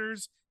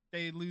Dodgers.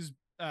 They lose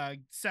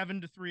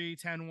 7-3,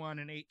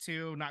 10-1, and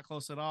 8-2. Not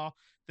close at all.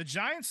 The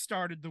Giants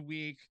started the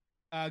week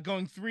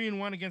going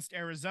 3-1 against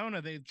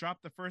Arizona. They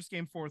dropped the first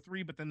game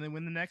 4-3, but then they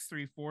win the next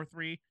 3,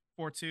 4-3,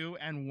 4-2,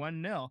 and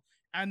 1-0.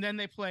 And then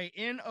they play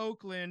in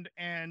Oakland,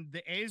 and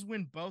the A's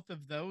win both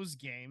of those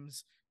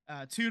games.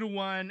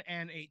 2-1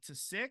 and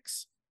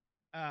 8-6.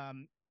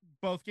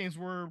 Both games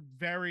were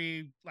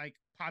very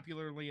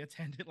popularly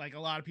attended. A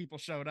lot of people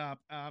showed up.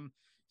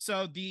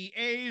 So the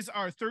A's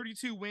are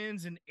 32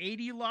 wins and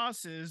 80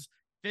 losses,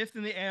 5th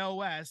in the AL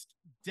West,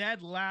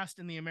 dead last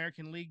in the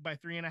American League by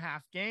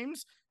 3.5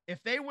 games.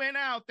 If they win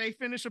out, they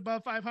finish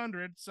above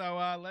 500. So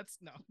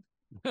no.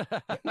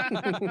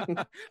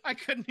 I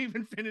couldn't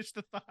even finish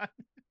the thought.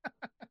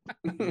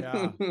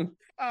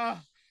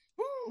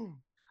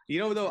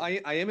 Though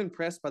I am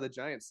impressed by the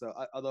Giants, though.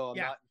 Although I'm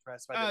not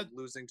impressed by them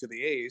losing to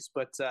the A's,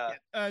 but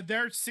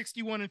they're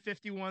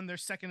 61-51. They're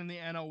second in the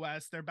NL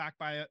West. They're back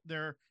by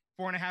they're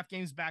 4.5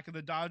 games back of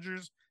the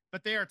Dodgers,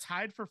 but they are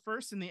tied for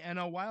first in the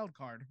NL wild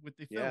card with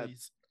the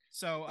Phillies.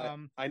 So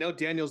I know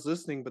Daniel's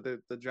listening, but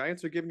the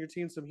Giants are giving your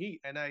team some heat,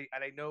 and I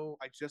know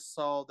I just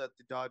saw that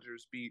the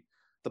Dodgers beat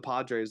the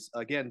Padres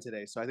again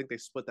today, so I think they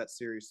split that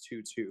series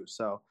 2-2.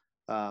 So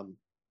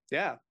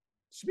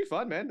should be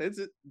fun, man.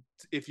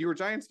 If you're a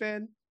Giants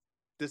fan,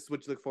 this is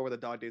what you look for with the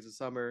dog days of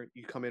summer.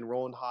 You come in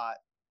rolling hot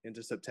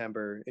into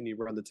September and you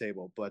run the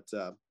table. But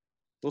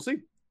we'll see.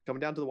 Coming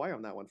down to the wire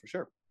on that one for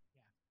sure.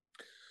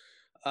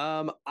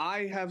 Yeah.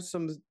 I have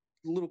some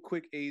little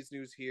quick A's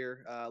news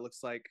here.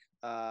 Looks like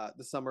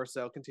the summer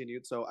sale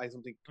continued. So I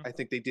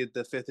think they did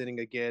the 5th inning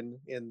again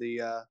in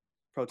the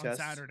protest.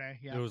 On Saturday.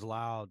 Yeah. It was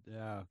loud.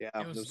 Yeah. Yeah.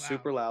 It was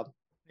super loud.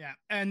 Yeah,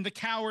 and the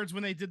cowards,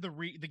 when they did the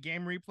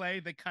game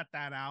replay, they cut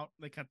that out.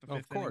 They cut the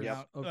 5th inning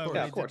out.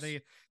 Of course.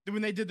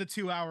 When they did the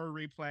 2-hour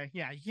replay,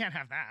 you can't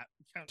have that.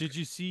 Did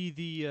you see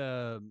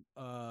there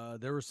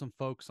were some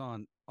folks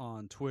on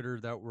Twitter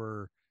that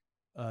were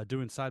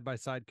doing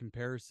side-by-side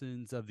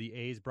comparisons of the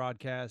A's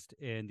broadcast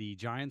and the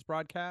Giants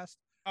broadcast.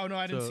 Oh no,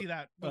 I didn't see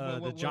that.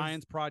 The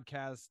Giants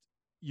broadcast,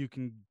 you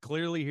can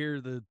clearly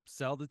hear the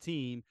sell the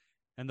team,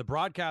 and the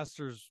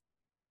broadcasters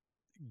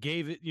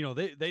gave it,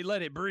 they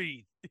let it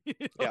breathe.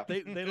 Yeah.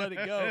 They let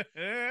it go,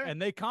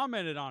 and they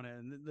commented on it,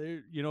 and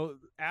they,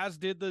 as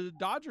did the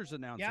Dodgers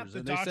announcers. Yeah, the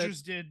and Dodgers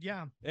said, did.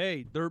 Yeah.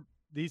 Hey,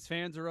 these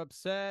fans are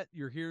upset.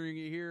 You're hearing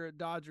it here at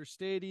Dodger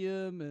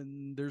Stadium,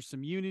 and there's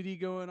some unity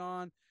going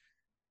on.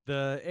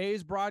 The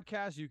A's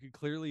broadcast, you could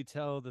clearly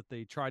tell that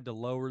they tried to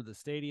lower the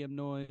stadium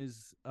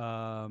noise.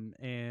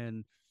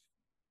 And,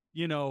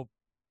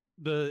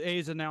 the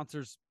A's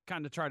announcers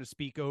kind of try to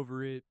speak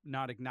over it,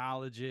 not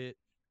acknowledge it.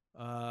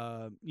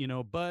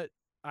 But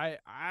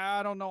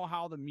I don't know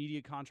how the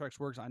media contracts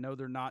works. I know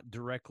they're not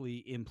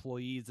directly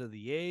employees of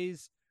the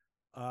A's,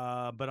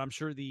 but I'm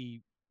sure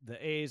the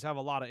A's have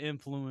a lot of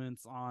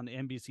influence on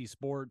NBC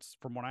Sports.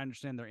 From what I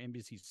understand, they're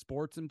NBC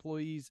Sports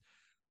employees.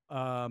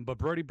 But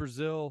Brody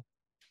Brazil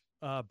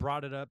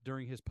brought it up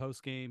during his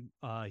post game.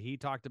 He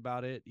talked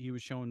about it. He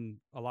was showing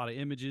a lot of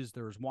images.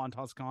 There was Juan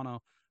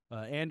Toscano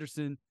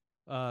Anderson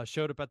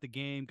showed up at the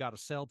game, got a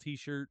sell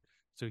T-shirt.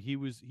 So he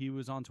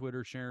was on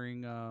Twitter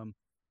sharing,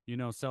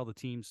 sell the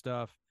team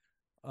stuff.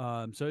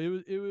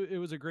 So it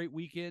was a great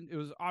weekend. It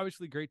was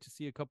obviously great to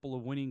see a couple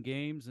of winning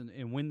games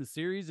and win the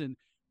series and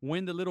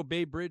win the little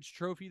Bay Bridge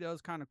trophy. That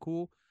was kind of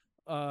cool.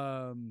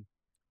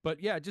 But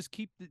yeah, just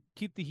keep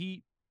the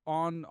heat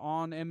on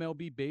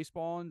MLB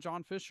baseball and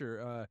John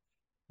Fisher.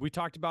 We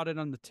talked about it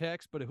on the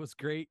text, but it was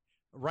great.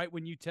 Right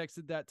when you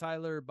texted that,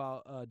 Tyler,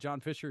 about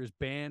John Fisher is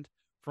banned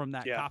from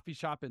that coffee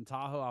shop in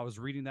Tahoe. I was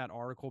reading that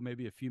article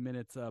maybe a few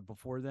minutes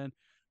before then.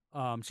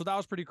 So that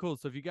was pretty cool.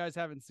 So if you guys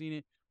haven't seen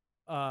it,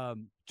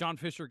 John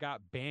Fisher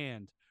got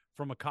banned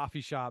from a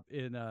coffee shop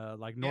in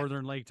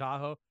northern Lake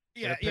Tahoe.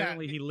 Yeah,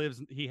 apparently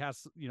he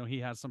has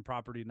some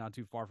property not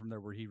too far from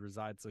there where he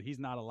resides, so he's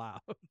not allowed.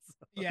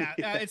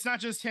 It's not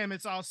just him,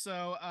 it's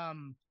also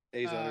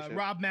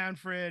Rob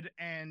Manfred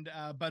and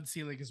Bud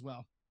Selig as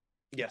well.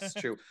 Yes,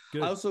 true.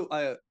 I also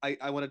I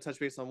want to touch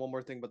base on one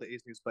more thing about the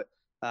A's news, but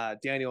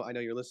Daniel, I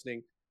know you're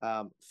listening.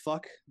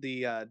 Fuck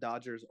the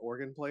Dodgers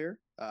organ player.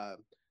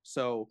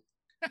 So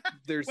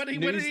there's what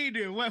did he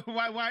do? Why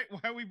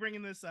are we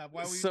bringing this up?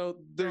 Why are we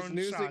there's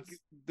news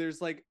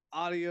there's like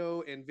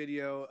audio and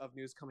video of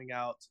news coming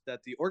out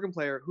that the organ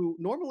player, who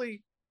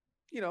normally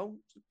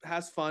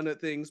has fun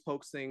at things,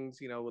 pokes things,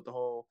 with the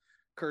whole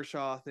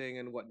Kershaw thing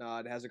and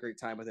whatnot, has a great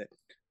time with it,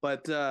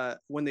 but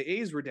when the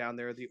A's were down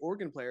there, the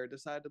organ player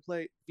decided to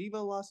play Viva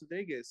Las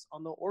Vegas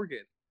on the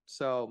organ.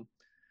 So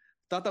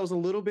thought that was a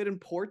little bit in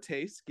poor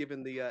taste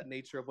given the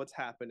nature of what's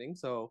happening.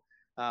 So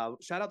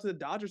shout out to the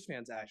Dodgers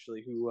fans,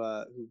 actually, who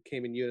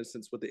came in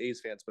unison with the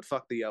A's fans, but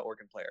fuck the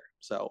organ player.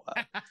 So,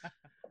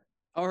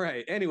 all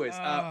right. Anyways,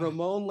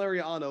 Ramon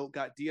Laureano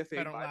got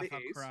DFA'd by the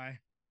A's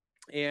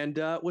and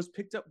was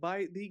picked up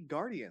by the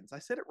Guardians. I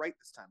said it right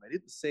this time. I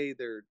didn't say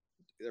their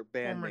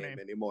band name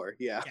anymore.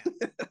 Yeah.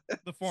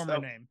 The former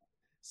name.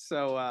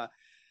 So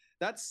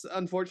that's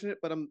unfortunate,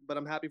 but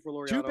I'm happy for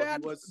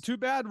Laureano. Too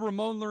bad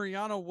Ramon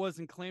Laureano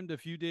wasn't claimed a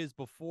few days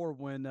before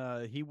when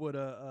he would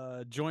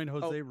have joined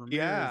Jose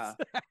Ramirez.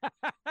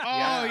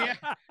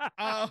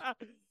 Yeah.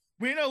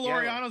 We know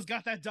Laureano's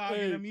got that dog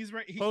in him. He's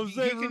right.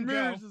 Jose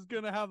Ramirez is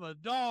gonna have a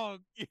dog.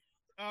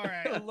 All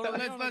right,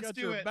 let's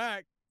do it.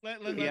 Back.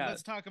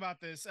 Let's talk about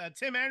this.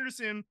 Tim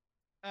Anderson.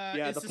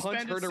 Is the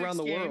punch heard around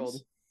the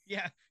world.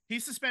 Yeah,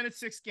 he's suspended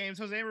 6 games.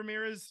 Jose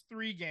Ramirez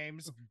 3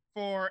 games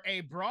for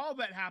a brawl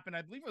that happened.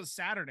 I believe it was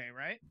Saturday,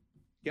 right?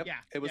 Yep. Yeah,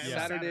 it was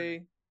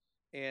Saturday.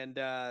 And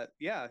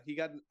he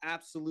got an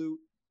absolute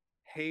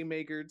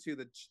haymaker to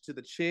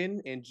the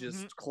chin and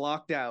just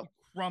clocked out.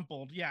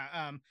 Crumpled.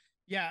 Yeah.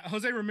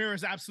 Jose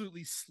Ramirez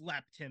absolutely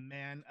slept him,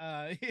 man.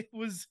 It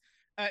was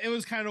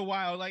kind of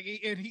wild. Like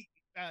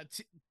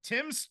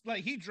Tim's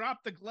like, he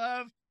dropped the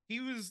glove. He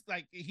was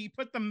like, he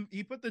put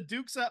the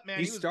dukes up, man.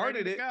 He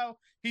started it.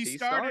 He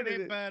started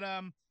it, but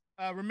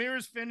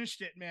Ramirez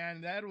finished it,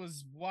 man. That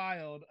was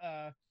wild.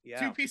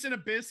 2 piece and a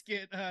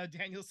biscuit,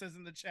 Daniel says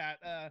in the chat.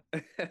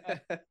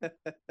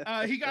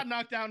 He got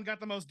knocked out and got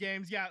the most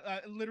games.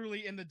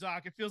 Literally in the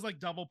doc. It feels like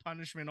double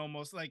punishment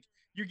almost. Like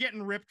you're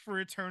getting ripped for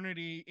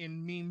eternity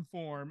in meme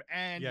form,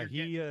 and you're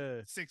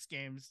getting 6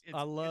 games.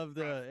 I love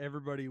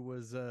everybody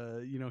was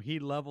he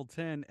level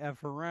 10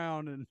 F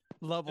around, and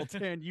level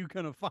 10 you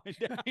gonna find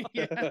out. The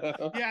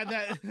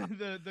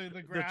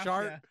graph, the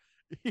chart.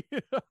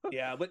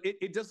 But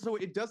it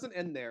doesn't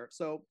end there.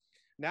 So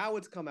now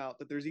it's come out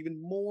that there's even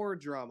more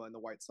drama in the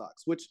White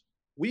Sox, which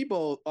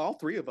all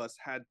 3 of us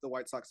had the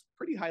White Sox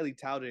pretty highly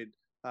touted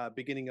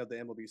beginning of the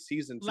MLB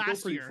season to last go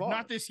pretty year, far.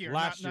 not this year.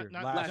 Last year.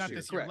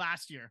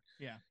 Last year.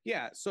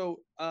 Yeah.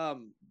 So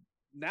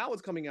now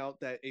it's coming out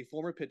that a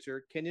former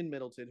pitcher, Kenyon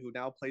Middleton, who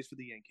now plays for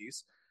the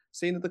Yankees,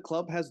 saying that the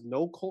club has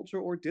no culture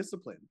or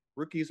discipline.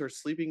 Rookies are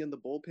sleeping in the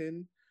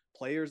bullpen.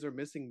 Players are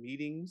missing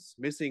meetings,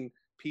 missing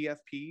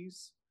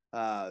PFPs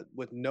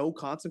with no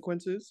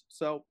consequences.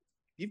 So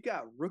you've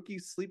got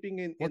rookies sleeping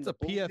in What's the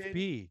a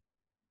PFP?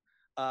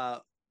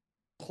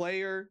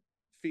 player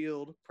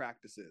field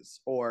practices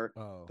or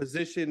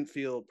position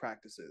field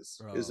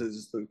practices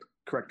is the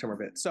correct term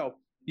of it. So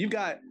you've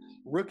got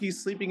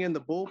rookies sleeping in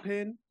the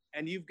bullpen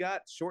and you've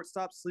got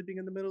shortstops sleeping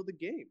in the middle of the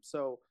game.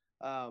 So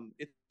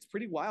it's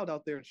pretty wild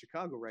out there in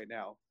Chicago right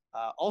now.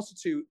 Also,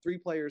 three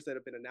players that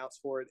have been announced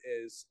for it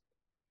is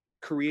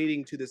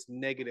creating to this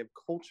negative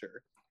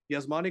culture.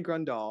 Yasmani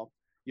Grandal,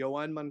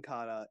 Yoan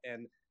Moncada,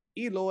 and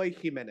Eloy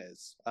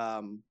Jimenez.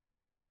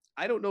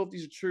 I don't know if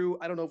these are true.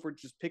 I don't know if we're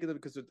just picking them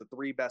because they're the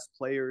three best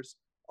players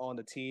on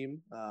the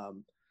team.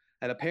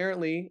 And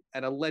apparently,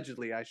 and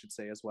allegedly, I should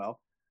say as well,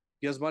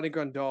 Yasmani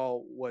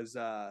Grandal was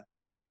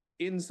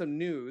in some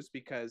news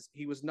because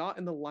he was not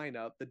in the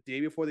lineup the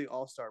day before the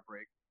All-Star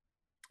break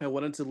and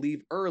wanted to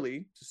leave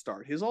early to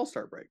start his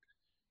All-Star break.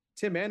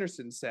 Tim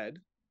Anderson said,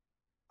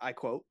 I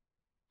quote,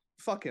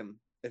 "Fuck him.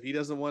 If he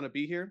doesn't want to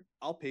be here,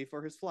 I'll pay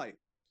for his flight."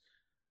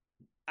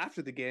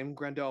 After the game,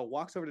 Grandal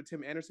walks over to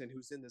Tim Anderson,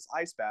 who's in this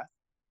ice bath,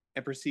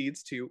 and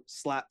proceeds to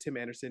slap Tim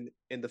Anderson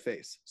in the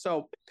face.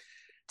 So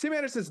Tim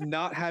Anderson's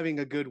not having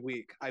a good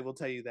week, I will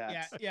tell you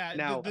that. Yeah.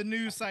 Now the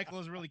news cycle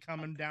is really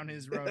coming down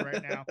his road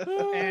right now,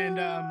 and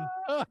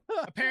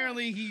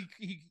apparently he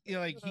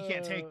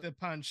can't take the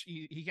punch.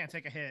 He can't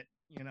take a hit.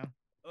 You know.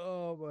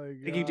 Oh my god!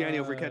 Thank you,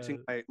 Daniel, for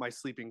catching my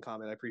sleeping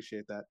comment. I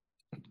appreciate that.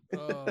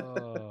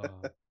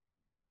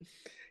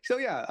 So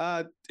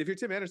yeah, if you're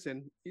Tim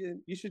Anderson,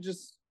 you should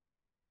just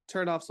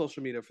turn off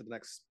social media for the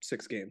next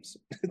 6 games.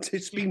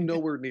 Just be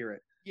nowhere near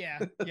it. Yeah.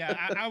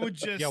 I would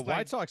just. Yeah,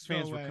 White Sox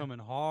fans were coming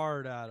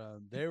hard at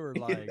him. They were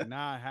like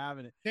not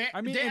having it.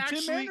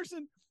 Tim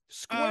Anderson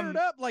squared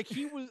up like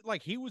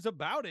he was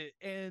about it,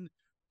 and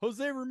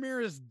Jose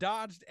Ramirez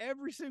dodged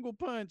every single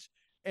punch.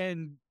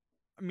 And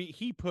I mean,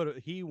 he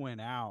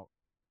went out.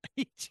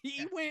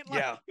 He went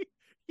like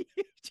he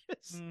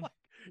just like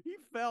he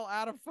fell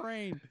out of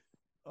frame.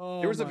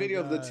 Oh, there was a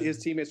video of his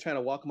teammates trying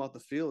to walk him off the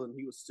field, and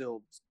he was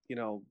still,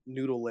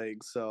 noodle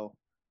legs. So,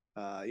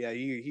 he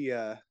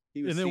was.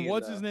 And then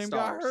what's his name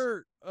stars. got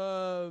hurt?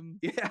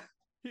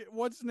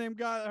 What's his name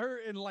got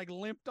hurt and like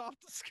limped off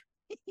the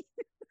screen.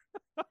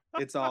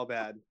 It's all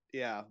bad.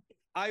 Yeah,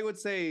 I would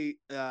say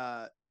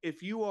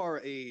if you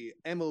are a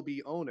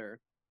MLB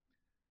owner,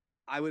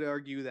 I would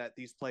argue that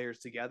these players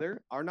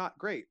together are not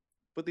great,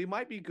 but they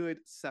might be good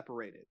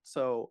separated.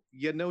 So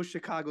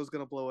Chicago's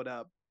going to blow it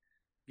up.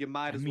 You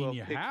might as well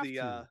pick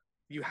the.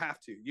 You have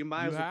to. You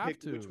might as well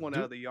pick which one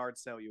out of the yard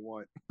sale you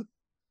want.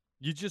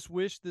 You just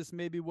wish this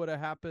maybe would have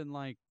happened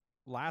like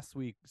last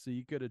week, so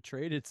you could have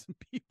traded some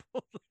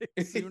people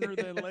sooner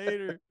than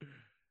later.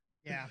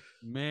 Yeah,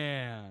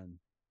 man.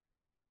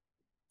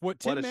 What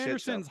Tim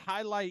Anderson's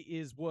highlight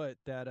is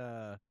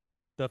the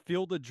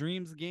Field of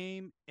Dreams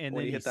game, and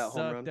then he hit that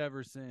sucked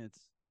ever since.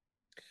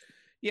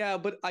 Yeah,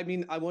 but I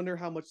mean, I wonder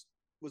how much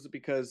was it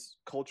because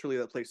culturally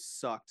that place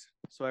sucked,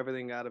 so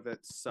everything out of it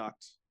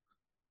sucked.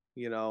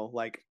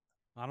 Like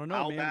I don't know,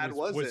 how man. Bad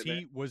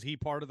was he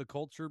part of the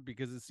culture?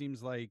 Because it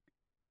seems like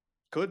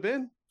could have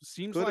been.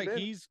 Seems like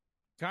he's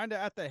kind of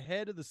at the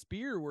head of the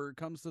spear where it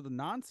comes to the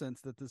nonsense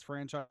that this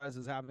franchise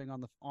is having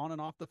on and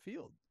off the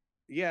field.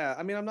 Yeah,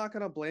 I mean, I'm not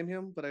gonna blame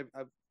him, but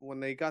when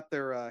they got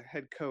their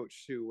head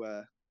coach who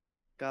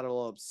got a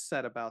little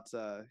upset about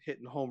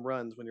hitting home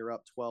runs when you're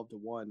up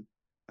 12-1,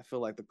 I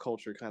feel like the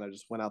culture kind of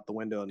just went out the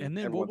window, and then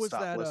everyone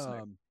stopped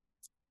listening.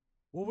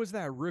 What was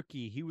that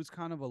rookie? He was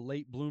kind of a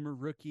late bloomer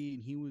rookie,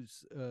 and he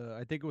was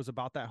I think it was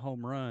about that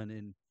home run,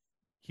 and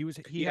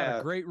he had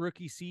a great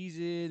rookie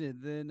season,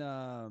 and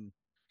then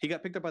he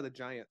got picked up by the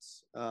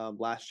Giants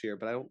last year,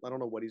 but I don't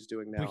know what he's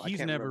doing now. But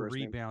he's never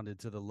rebounded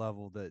to the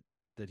level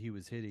that he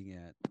was hitting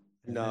at.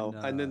 And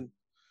then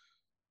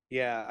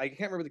I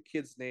can't remember the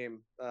kid's name.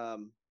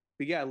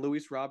 But yeah,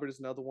 Luis Robert is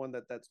another one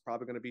that's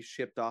probably going to be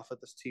shipped off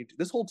at this team.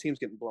 This whole team's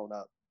getting blown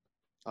up.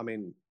 I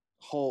mean,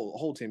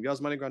 whole team.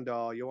 Yasmani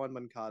Grandal, Yoan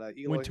Moncada,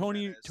 Eloy when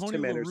Tony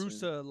Jimenez, La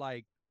Russa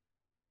like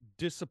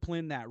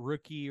disciplined that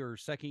rookie or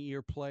second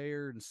year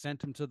player and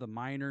sent him to the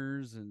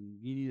minors, and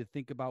you need to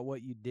think about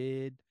what you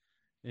did,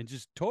 and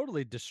just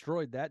totally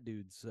destroyed that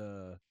dude's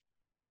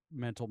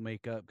mental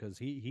makeup, because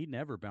he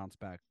never bounced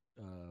back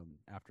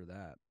after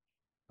that.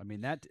 I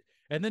mean that,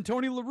 and then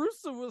Tony La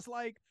Russa was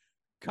like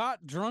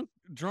caught drunk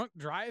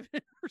driving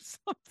or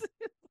something.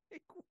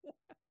 Like what?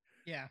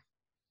 Yeah.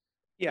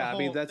 I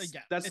mean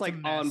that's like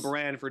on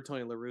brand for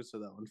Tony La Russa,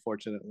 though.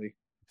 Unfortunately,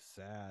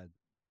 sad.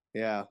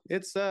 Yeah,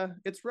 it's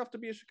rough to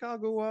be a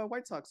Chicago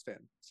White Sox fan.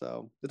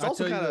 So it's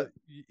also kind of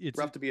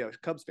rough to be a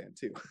Cubs fan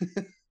too.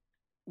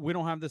 We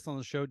don't have this on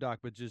the show, Doc,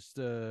 but just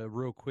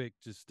real quick,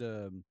 just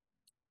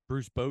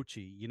Bruce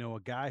Bochy, a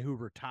guy who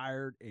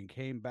retired and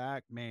came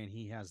back. Man,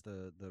 he has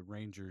the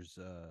Rangers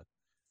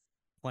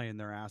playing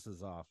their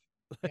asses off.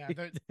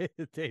 Yeah,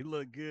 they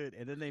look good,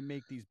 and then they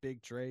make these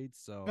big trades.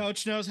 So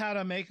Coach knows how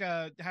to make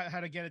how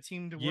to get a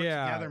team to work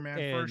together,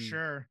 man, for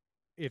sure.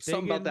 If they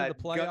get into the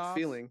playoffs, gut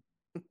feeling.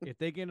 If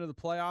they get into the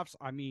playoffs,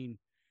 I mean,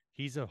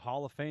 he's a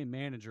Hall of Fame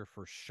manager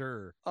for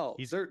sure. Oh,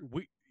 he's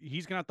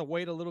gonna have to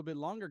wait a little bit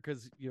longer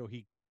because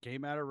he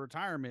came out of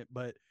retirement,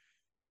 but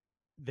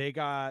they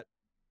got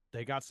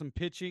they got some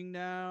pitching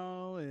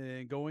now,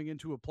 and going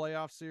into a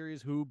playoff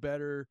series, who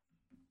better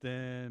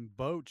than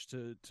Boch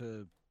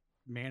to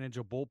manage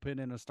a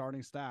bullpen and a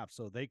starting staff?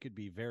 So they could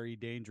be very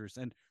dangerous.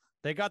 And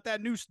they got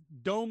that new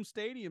dome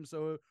stadium,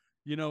 so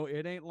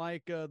it ain't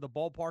like the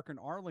ballpark in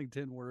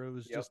Arlington where it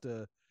was just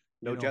a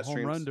no jet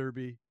home run streams.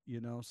 derby.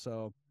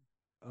 So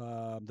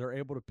they're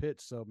able to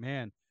pitch. So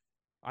man,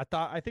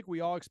 I think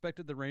we all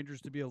expected the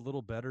Rangers to be a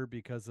little better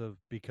because of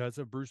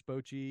Bruce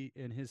Bochy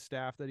and his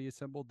staff that he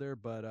assembled there,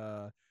 but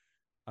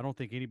I don't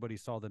think anybody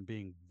saw them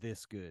being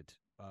this good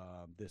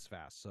this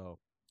fast. So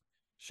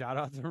shout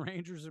out to the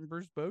Rangers and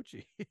Bruce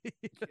Bochy.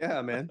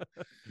 Yeah, man.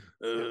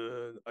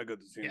 I got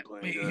the team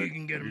playing good. You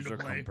can get him He's to a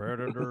play.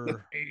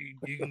 competitor.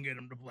 You can get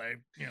him to play.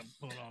 Yeah,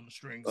 pull on the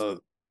strings.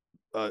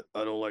 I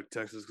don't like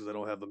Texas because I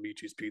don't have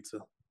Amici's pizza.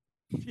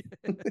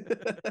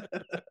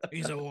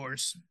 He's a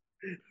horse.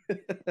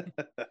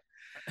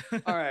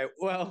 All right.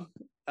 Well,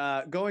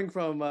 going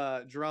from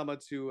drama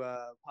to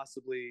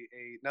possibly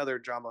another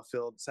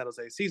drama-filled San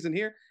Jose season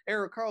here,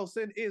 Erik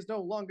Karlsson is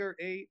no longer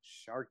a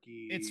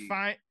Sharky. It's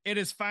fine. It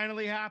has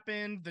finally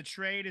happened. The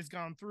trade has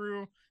gone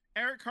through.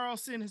 Erik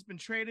Karlsson has been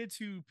traded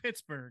to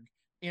Pittsburgh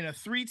in a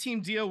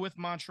 3-team deal with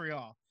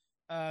Montreal.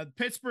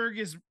 Pittsburgh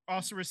is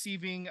also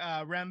receiving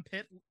Rem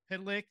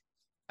Pitlick,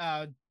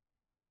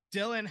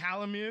 Dylan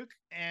Halamuk,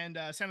 and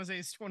San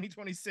Jose's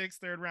 2026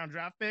 third-round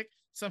draft pick.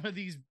 Some of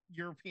these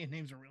European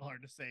names are real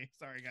hard to say.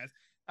 Sorry,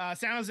 guys.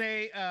 San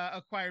Jose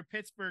acquired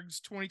Pittsburgh's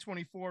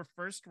 2024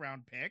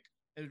 first-round pick,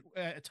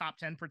 a top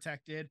 10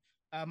 protected,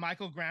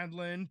 Michael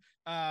Granlund,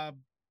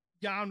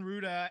 Jan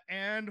Ruda,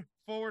 and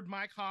forward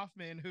Mike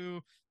Hoffman,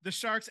 who the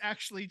Sharks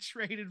actually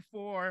traded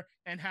for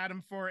and had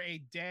him for a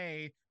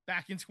day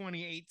back in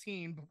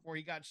 2018 before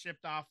he got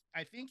shipped off.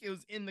 I think it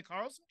was in the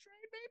Karlsson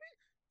trade,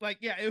 maybe?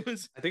 It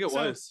was. I think it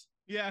was.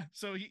 Yeah,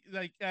 so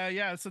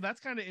so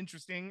that's kind of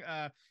interesting.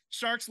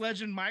 Sharks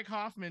legend Mike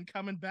Hoffman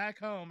coming back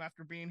home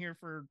after being here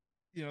for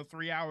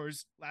 3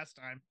 hours last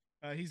time.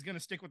 He's going to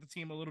stick with the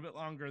team a little bit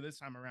longer this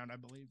time around, I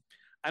believe.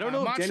 I don't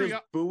know if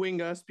Daniel's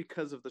booing us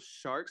because of the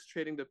Sharks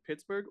trading to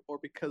Pittsburgh or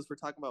because we're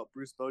talking about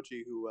Bruce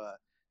Bochy, who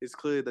is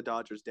clearly the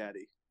Dodgers'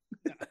 daddy.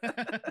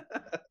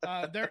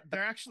 They're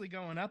actually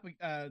going up.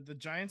 The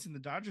Giants and the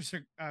Dodgers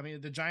are. I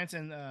mean, the Giants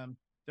and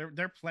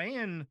they're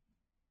playing.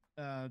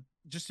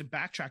 Just to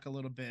backtrack a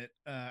little bit,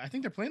 I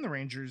think they're playing the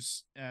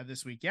Rangers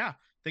this week. Yeah,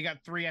 they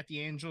got 3 at the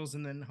Angels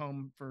and then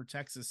home for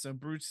Texas. So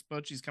Bruce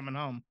Bochy's coming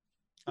home.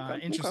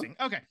 Interesting.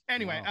 Okay.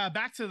 Anyway,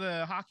 back to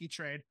the hockey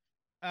trade.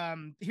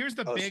 Here's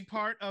the big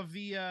part of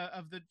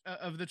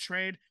the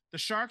trade. The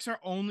Sharks are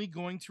only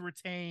going to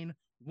retain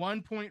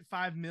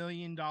 $1.5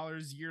 million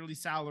yearly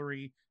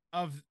salary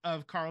of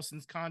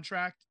Karlsson's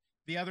contract.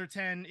 The other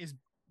 10 is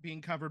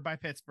being covered by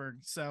Pittsburgh.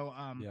 So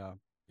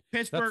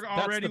Pittsburgh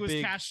that's already was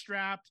cash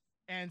strapped,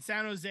 and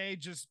San Jose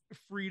just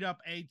freed up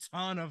a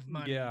ton of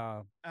money.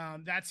 Yeah,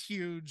 that's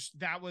huge.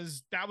 That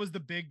was the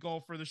big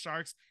goal for the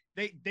Sharks.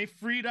 They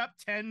freed up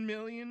 $10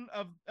 million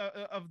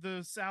of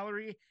the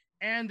salary,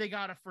 and they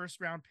got a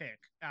first-round pick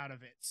out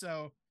of it.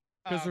 So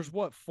because there's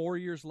 4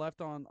 years left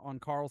on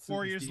Karlsson's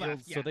 4 years deal,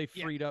 left, so they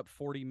freed up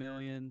 $40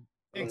 million.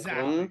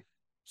 Exactly.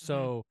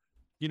 So.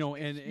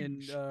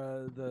 And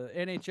the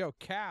NHL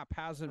cap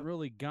hasn't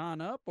really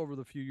gone up over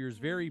the few years,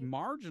 very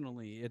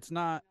marginally. It's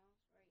not.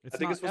 I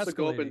think it's supposed to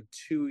go up in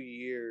 2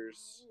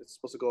 years. It's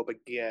supposed to go up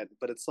again,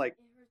 but it's like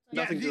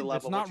nothing to the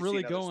level. It's not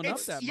really going up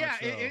that much. Yeah,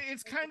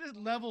 it's kind of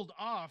leveled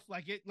off.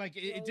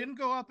 It didn't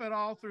go up at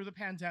all through the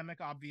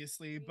pandemic,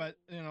 obviously, but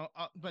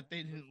but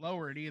they didn't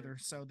lower it either.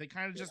 So they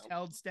kind of just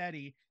held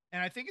steady.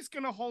 And I think it's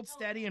going to hold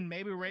steady and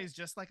maybe raise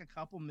just like a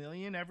couple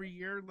million every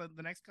year,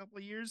 the next couple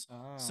of years.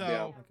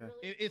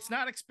 It's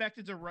not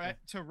expected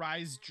to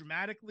rise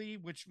dramatically,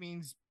 which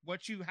means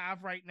what you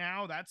have right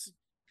now, that's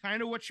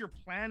kind of what you're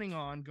planning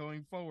on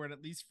going forward,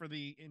 at least for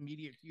the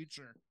immediate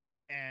future.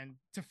 And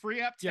to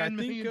free up $10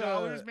 million,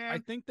 man, I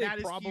think they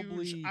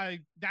probably.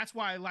 That's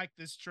why I like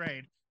this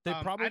trade. They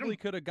probably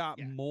could have got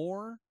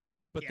more,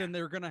 but then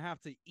they're going to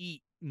have to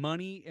eat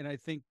money. And I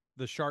think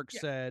the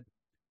Sharks said,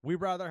 we'd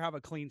rather have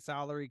a clean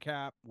salary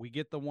cap. We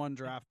get the 1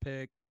 draft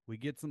pick. We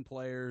get some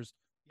players.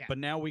 Yeah. But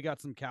now we got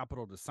some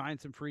capital to sign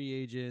some free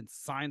agents,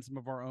 sign some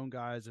of our own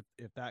guys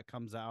if that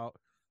comes out.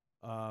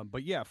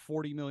 But yeah,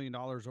 $40 million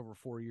over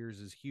 4 years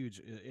is huge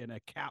in a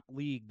cap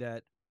league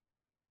that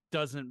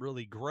doesn't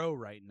really grow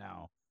right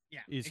now.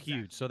 Yeah, is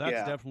huge. So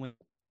that's definitely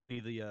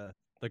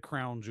the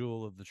crown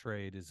jewel of the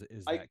trade is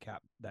that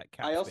cap.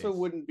 I also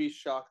wouldn't be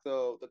shocked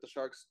though that the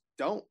Sharks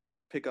don't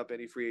pick up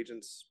any free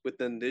agents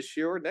within this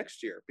year or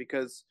next year,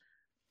 because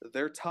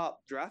their top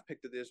draft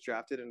pick that is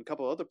drafted and a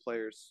couple other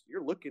players,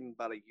 you're looking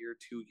about a year,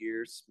 2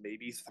 years,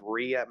 maybe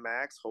 3 at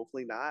max.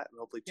 Hopefully not. And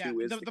hopefully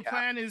 2 is the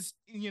plan is,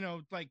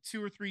 like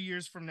 2 or 3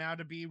 years from now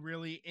to be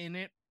really in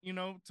it,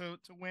 to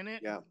win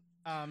it. Yeah.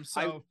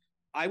 So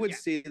I would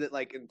say that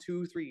like in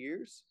 2-3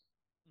 years,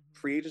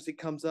 free agency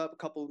comes up, a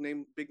couple of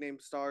big name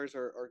stars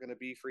are going to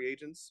be free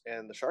agents,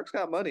 and the Sharks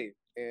got money.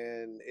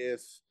 And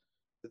if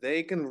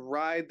they can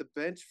ride the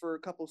bench for a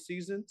couple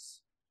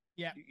seasons,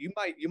 Yeah.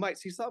 you might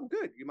see something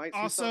good. You might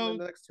see something in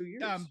the next 2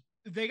 years.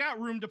 They got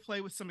room to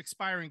play with some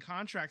expiring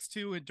contracts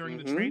too during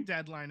the trade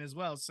deadline as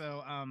well.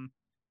 So,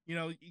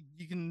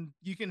 you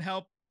can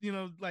help,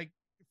 like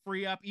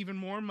free up even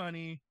more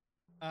money,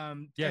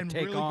 and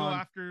really go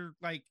after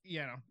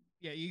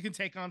you can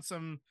take on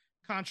some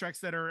contracts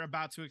that are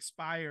about to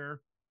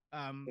expire,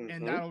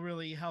 and that'll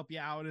really help you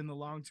out in the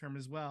long term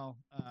as well,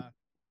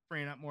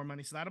 freeing up more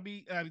money. So that'll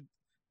be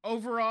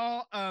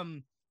overall.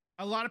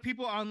 A lot of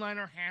people online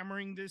are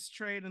hammering this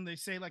trade, and they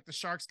say like the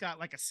Sharks got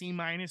like a C-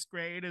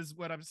 grade is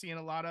what I'm seeing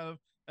a lot of,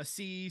 a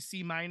C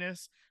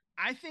minus.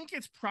 I think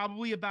it's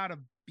probably about a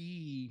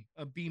B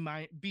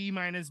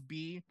minus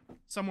B,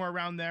 somewhere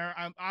around there.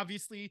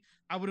 Obviously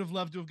I would have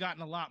loved to have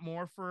gotten a lot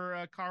more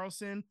for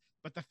Carlson,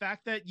 but the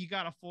fact that you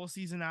got a full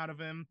season out of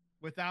him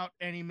without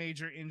any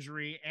major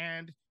injury,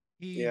 and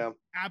he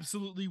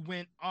absolutely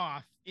went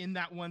off in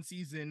that one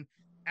season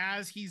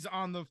as he's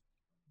on the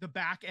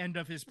back end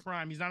of his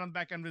prime. He's not on the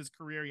back end of his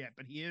career yet,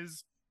 but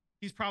he's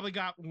probably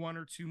got 1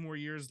 or 2 more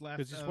years left.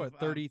 Because he's what,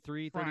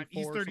 33, 34?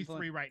 He's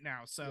 33 right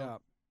now.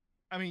 So,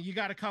 I mean, you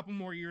got a couple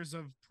more years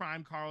of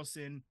prime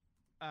Carlson.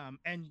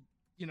 And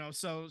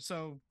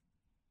so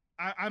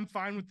I'm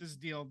fine with this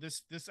deal.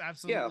 This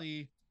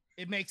absolutely,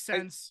 it makes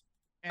sense.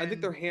 I think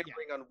they're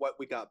hammering on what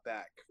we got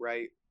back,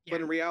 right? Yeah.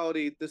 But in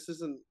reality, this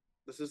isn't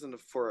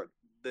for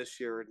this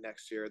year or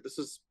next year. This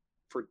is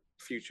for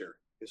future.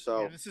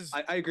 So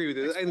I agree with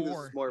you. I think this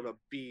is more of a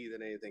B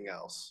than anything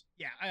else.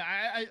 Yeah,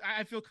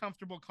 I feel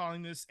comfortable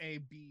calling this a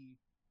B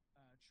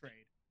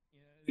trade.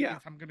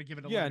 If I'm going to give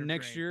it a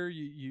next grade. year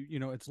you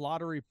know it's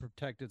lottery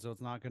protected, so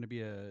it's not going to be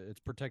it's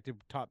protected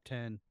top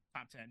 10.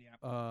 Top 10,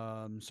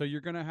 yeah. So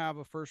you're going to have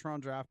a first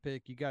round draft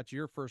pick. You got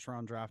your first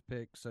round draft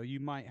pick, so you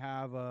might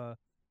have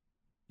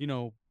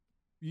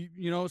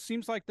it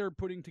seems like they're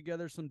putting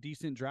together some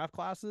decent draft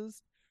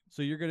classes.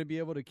 So you're going to be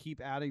able to keep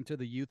adding to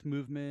the youth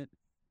movement.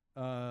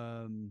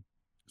 So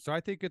I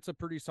think it's a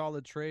pretty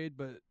solid trade,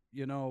 but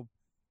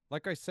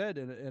like I said,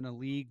 in a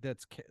league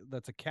that's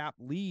a cap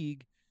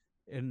league,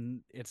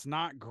 and it's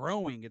not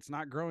growing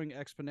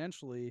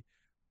exponentially.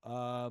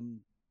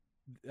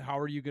 How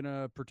are you going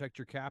to protect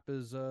your cap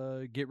is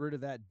get rid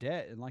of that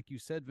debt. And like you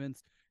said,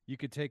 Vince, you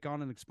could take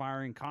on an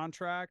expiring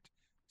contract.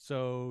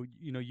 So,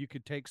 you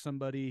could take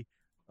somebody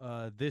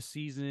this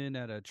season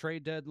at a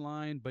trade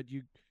deadline, but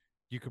you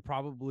could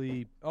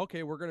probably,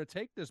 okay, we're going to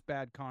take this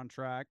bad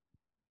contract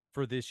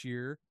for this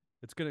year.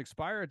 It's going to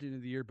expire at the end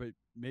of the year, but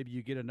maybe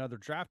you get another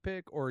draft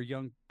pick or a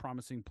young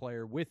promising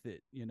player with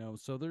it,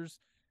 so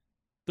there's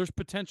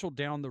potential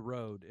down the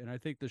road. And I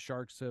think the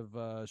Sharks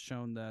have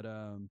shown that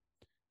I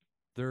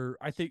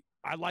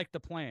like the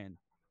plan,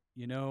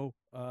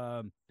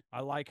 I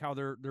like how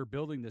they're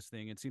building this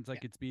thing. It seems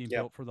like it's being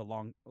built for the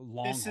long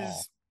haul.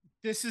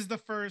 This is the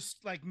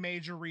first like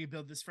major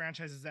rebuild this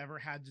franchise has ever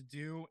had to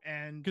do,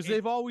 and because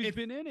they've always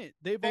been in it.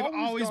 They've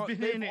always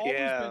been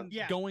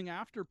going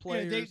after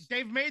players.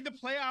 They've made the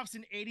playoffs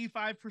in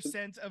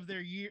 85% of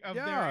their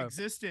their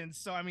existence.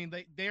 So I mean,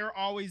 they're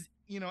always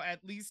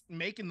at least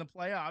making the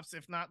playoffs,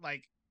 if not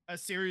like a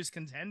serious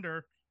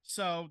contender.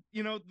 So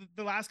the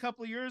last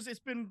couple of years it's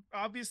been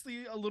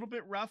obviously a little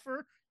bit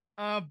rougher,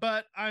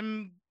 but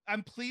I'm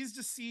pleased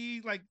to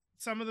see like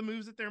some of the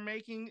moves that they're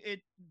making.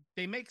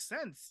 They make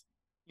sense.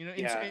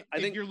 I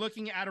think you're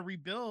looking at a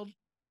rebuild,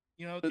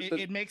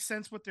 it makes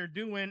sense what they're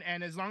doing.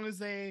 And as long as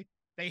they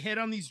hit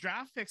on these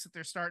draft picks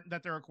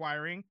that they're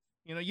acquiring,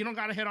 you don't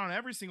got to hit on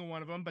every single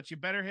one of them, but you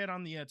better hit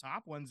on the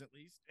top ones at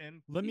least.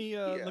 And let me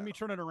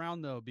turn it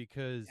around though,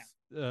 because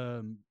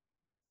the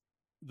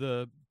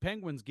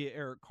Penguins get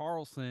Erik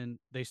Karlsson.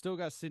 They still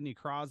got Sidney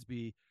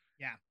Crosby.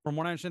 Yeah. From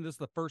what I understand, this is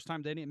the first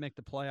time they didn't make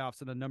the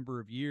playoffs in a number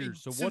of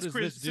years. So what does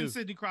this do? Since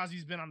Sidney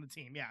Crosby's been on the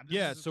team,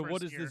 So what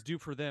does this do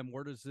for them?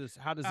 How does this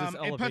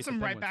elevate? It puts them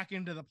right back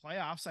into the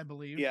playoffs, I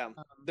believe. Yeah,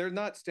 they're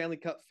not Stanley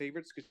Cup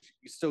favorites because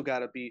you still got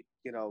to beat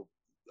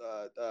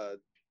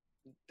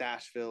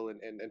Nashville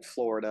and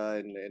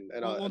Florida and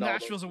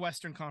Nashville's a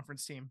Western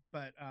Conference team,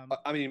 but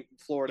I mean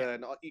Florida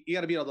and you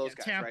got to beat all those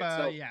guys. Tampa,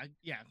 right?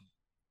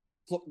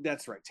 So,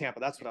 that's right. Tampa.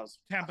 That's what I was.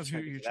 Tampa's who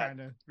you're trying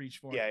to reach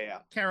for. Yeah.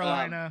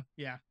 Carolina.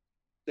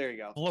 There you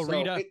go.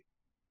 Florida. So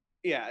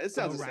it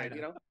sounds the same,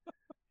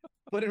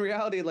 But in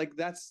reality, like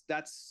that's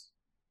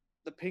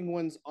the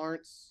Penguins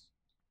aren't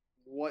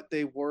what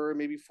they were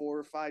maybe 4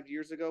 or 5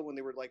 years ago when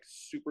they were like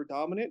super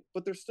dominant,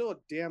 but they're still a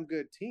damn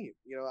good team.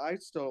 I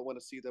still want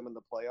to see them in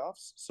the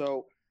playoffs.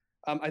 So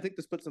I think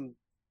this puts them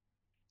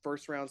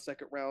first round,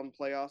 second round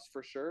playoffs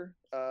for sure.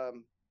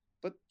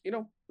 But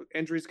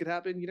injuries could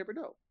happen. You never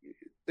know.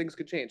 Things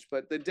could change,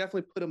 but they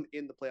definitely put them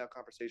in the playoff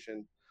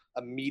conversation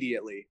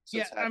immediately.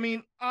 I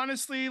mean,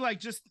 honestly, like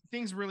just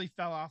things really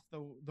fell off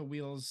the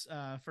wheels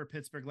for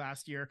Pittsburgh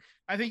last year.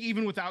 I think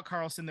even without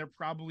Karlsson, they're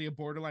probably a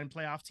borderline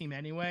playoff team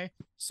anyway.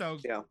 So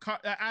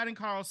adding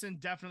Karlsson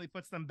definitely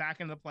puts them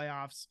back in the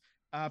playoffs,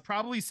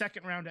 probably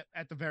second round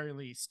at the very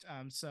least.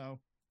 And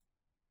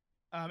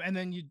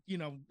then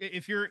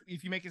if you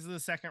make it to the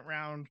second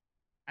round,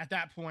 at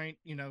that point,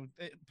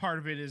 part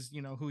of it is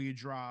who you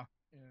draw.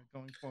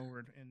 going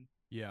forward, and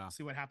Yeah.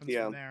 see what happens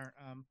from there.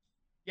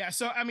 Yeah.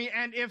 So I mean,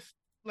 and if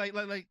like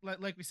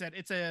we said,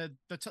 it's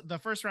the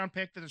first round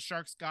pick that the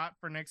Sharks got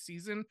for next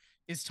season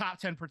is top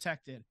 10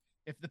 protected.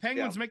 If the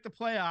Penguins make the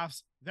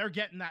playoffs, they're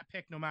getting that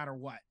pick no matter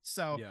what.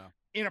 So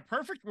in a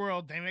perfect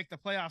world, they make the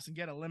playoffs and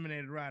get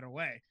eliminated right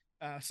away.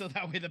 So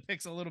that way the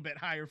pick's a little bit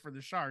higher for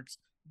the Sharks.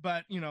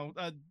 But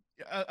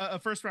a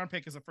first round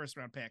pick is a first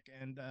round pick,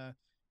 and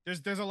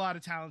there's a lot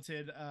of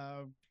talented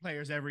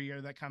players every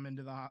year that come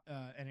into the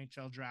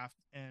NHL draft,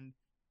 and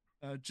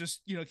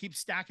just keep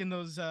stacking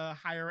those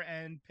higher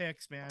end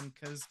picks, man,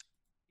 because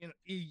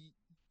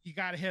you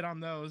got to hit on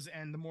those,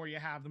 and the more you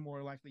have, the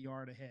more likely you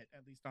are to hit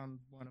at least on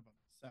one of them.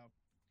 So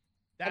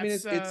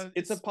that's,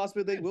 it's a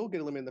possibility they will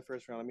get eliminated in the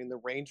first round. I mean, the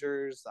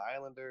Rangers, the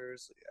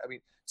Islanders. I mean,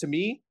 to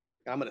me,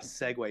 I'm going to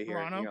segue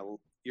here.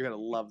 You're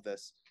gonna love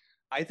this.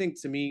 I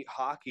think, to me,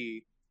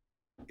 hockey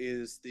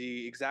is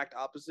the exact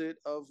opposite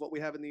of what we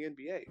have in the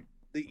NBA.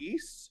 The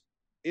East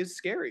is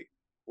scary.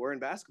 Where in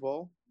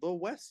basketball, the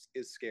West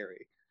is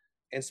scary.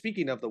 And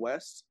speaking of the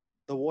West,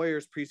 the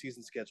Warriors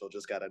preseason schedule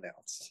just got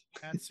announced.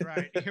 That's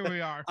right. Here we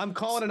are. I'm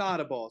calling an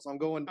audible, so I'm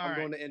going to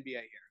NBA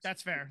here. So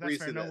that's fair. That's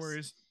fair. No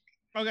worries.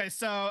 Okay,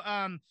 so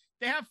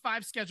they have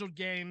 5 scheduled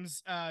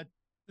games.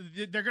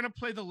 They're going to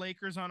play the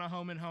Lakers on a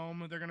home and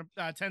home. They're going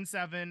to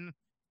 10-7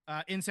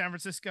 in San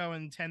Francisco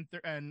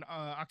and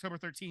October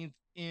 13th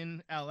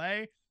in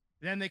LA.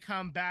 Then they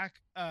come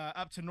back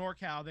up to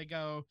NorCal. They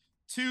go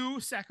to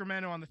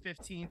Sacramento on the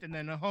 15th, and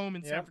then a home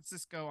in San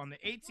Francisco on the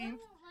 18th.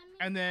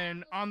 And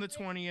then on the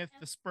 20th,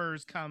 the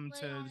Spurs come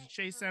to the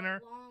Chase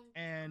Center,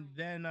 and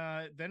then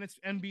it's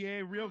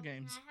NBA real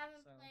games. So.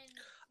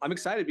 I'm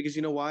excited because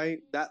you know why?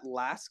 That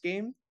last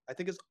game, I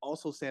think, is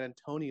also San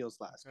Antonio's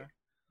last game.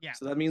 Yeah.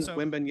 So that means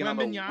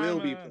Wembanyama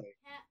will be playing.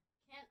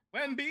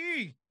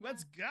 Wemby,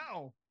 let's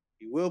go.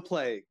 He will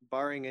play,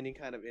 barring any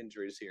kind of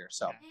injuries here.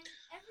 So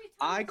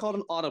I called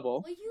an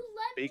audible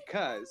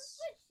because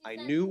I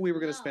knew we were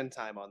going to spend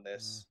time on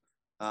this.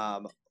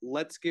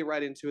 Let's get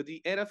right into it.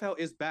 The NFL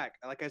is back.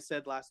 Like I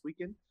said last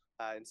weekend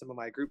in some of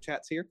my group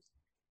chats here,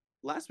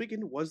 last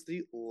weekend was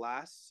the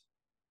last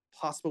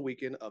possible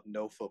weekend of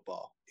no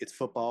football. It's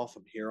football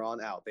from here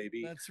on out,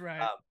 baby. That's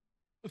right.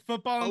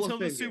 Football until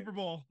the Super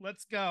Bowl.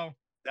 Let's go.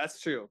 That's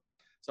true.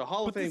 So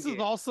Hall of Fame this is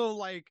also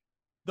like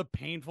the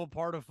painful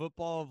part of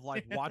football, of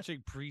like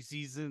watching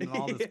preseason and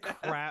all this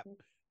crap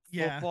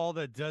football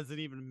that doesn't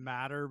even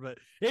matter, but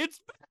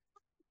it's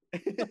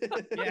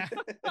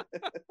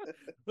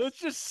let's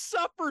just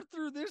suffer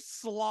through this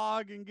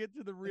slog and get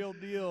to the real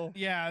deal.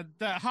 Yeah,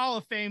 the Hall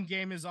of Fame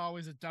game is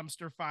always a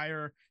dumpster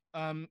fire.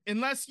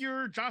 Unless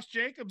you're Josh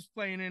Jacobs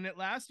playing in it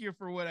last year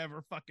for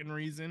whatever fucking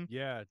reason.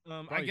 Yeah.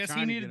 I guess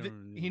he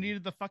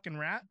needed the fucking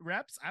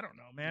reps. I don't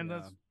know, man.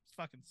 That's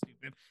fucking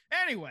stupid.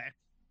 Anyway,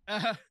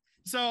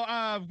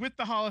 so with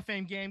the Hall of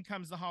Fame game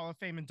comes the Hall of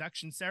Fame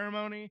induction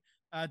ceremony.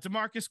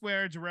 DeMarcus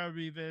Ware, Darrelle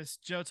Revis,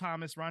 Joe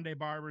Thomas, Rondé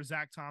Barber,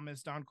 Zach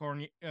Thomas, Don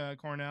Coryell.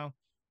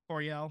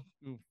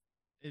 Ooh,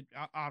 it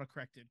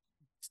autocorrected.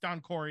 It's Don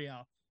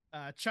Coryell.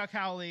 Chuck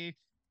Howley,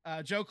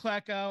 Joe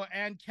Klecko,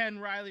 and Ken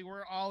Riley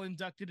were all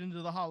inducted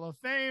into the Hall of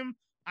Fame.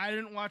 I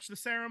didn't watch the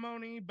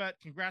ceremony, but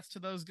congrats to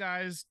those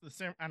guys.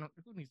 I don't.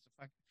 Who needs to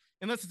fuck?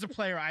 Unless it's a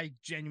player I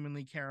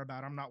genuinely care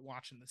about, I'm not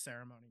watching the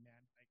ceremony, man.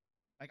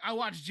 Like I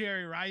watch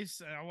Jerry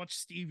Rice and I watch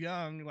Steve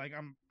Young. Like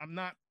I'm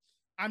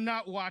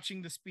not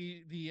watching the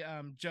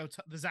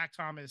Zach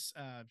Thomas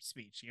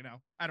speech.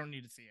 I don't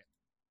need to see it.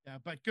 Yeah,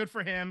 but good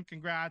for him.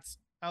 Congrats,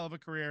 hell of a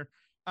career.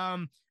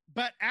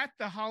 But at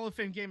the Hall of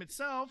Fame game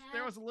itself,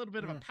 there was a little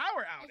bit of a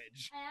power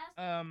outage.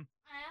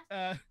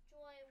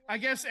 I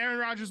guess Aaron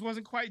Rodgers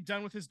wasn't quite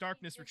done with his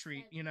darkness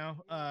retreat.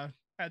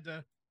 Had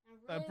to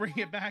bring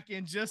it back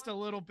in just a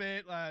little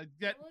bit.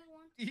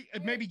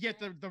 Maybe get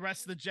the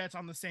rest of the Jets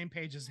on the same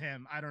page as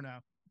him. I don't know.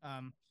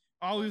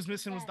 All he was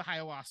missing was the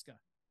ayahuasca.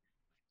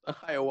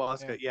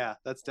 Yeah,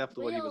 that's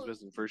definitely what he was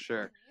missing for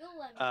sure.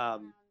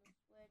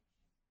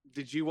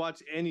 Did you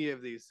watch any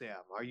of these, Sam?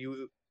 Are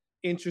you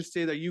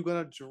interested? Are you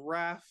going to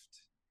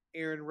draft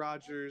Aaron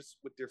Rodgers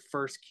with your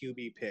first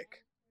QB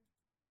pick?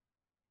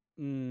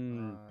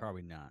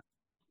 Probably not.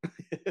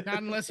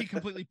 Not unless he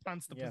completely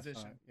punts the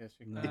position. Yes,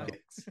 no,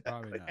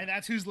 probably not. And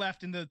that's who's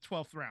left in the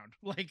 12th round.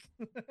 Like,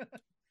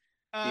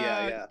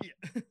 I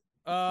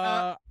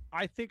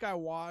think I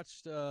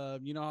watched.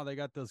 You know how they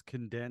got those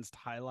condensed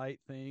highlight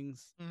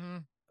things. Mm-hmm.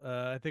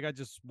 I think I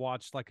just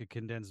watched like a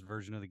condensed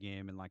version of the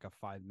game in like a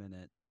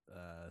 5-minute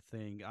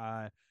thing.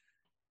 I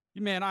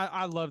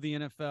love the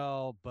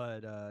NFL,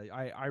 but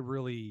I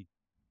really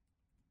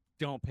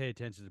don't pay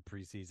attention to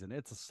preseason.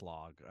 It's a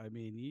slog. I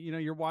mean,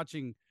 you're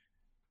watching.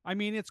 I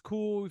mean, it's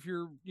cool if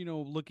you're,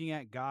 looking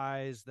at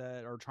guys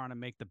that are trying to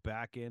make the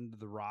back end of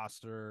the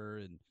roster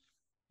and,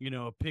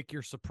 pick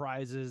your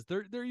surprises.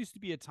 There used to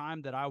be a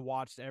time that I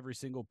watched every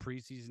single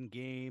preseason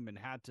game and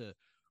had to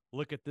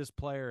look at this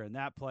player and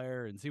that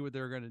player and see what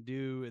they're going to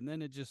do. And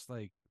then it just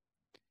like,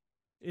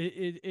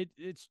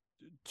 it's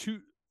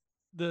too,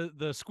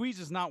 the squeeze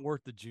is not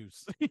worth the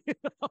juice.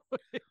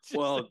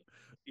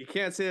 You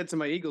can't say that to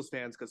my Eagles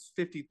fans because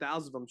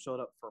 50,000 of them showed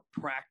up for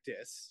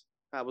practice.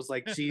 I was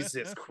like,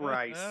 Jesus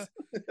Christ.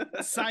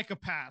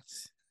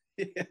 Psychopaths.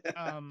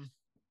 Yeah.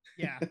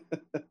 Yeah.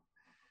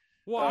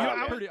 Well,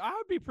 Oh, I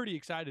would be pretty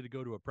excited to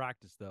go to a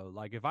practice though.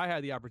 Like if I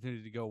had the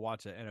opportunity to go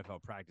watch an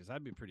NFL practice,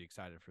 I'd be pretty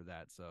excited for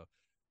that. So,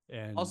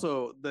 and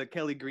Also, the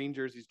Kelly Green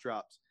jerseys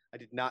dropped. I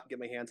did not get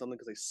my hands on them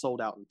because they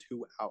sold out in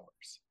 2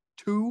 hours.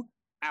 2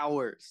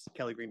 hours.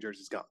 Kelly Green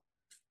jerseys gone.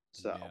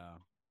 So, yeah.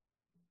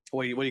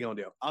 what are you going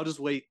to do? I'll just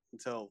wait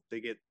until they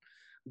get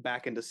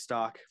back into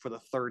stock for the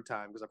third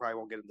time because I probably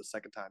won't get them the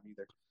second time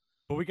either.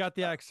 But we got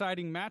the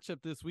exciting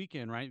matchup this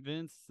weekend, right,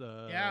 Vince?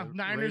 Yeah,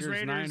 Niners.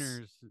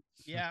 Niners.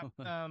 Yeah.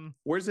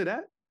 Where's it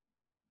at?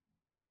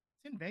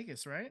 It's in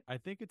Vegas, right? I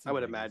think it's. I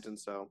would imagine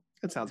so.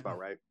 It sounds about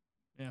right.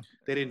 Yeah.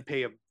 They didn't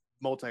pay a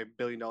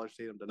multi-billion-dollar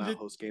stadium to not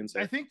host games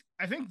there.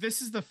 I think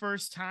this is the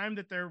first time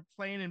that they're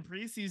playing in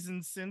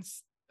preseason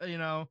since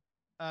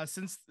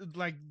since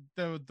like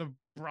the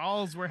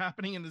brawls were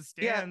happening in the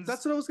stands. Yeah,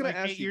 that's what I was going to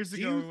ask 8 years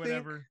ago or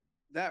whatever.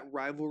 That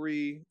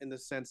rivalry in the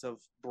sense of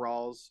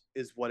brawls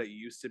is what it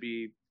used to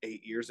be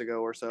 8 years ago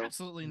or so?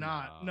 Absolutely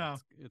not. No.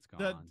 It's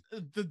gone.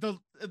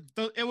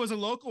 It was a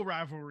local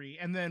rivalry,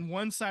 and then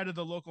one side of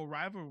the local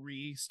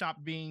rivalry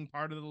stopped being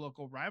part of the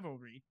local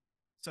rivalry.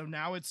 So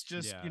now it's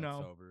just, it's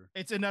over.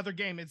 It's another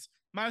game. It's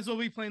might as well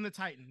be playing the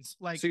Titans.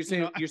 Like, so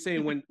you're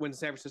saying when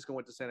San Francisco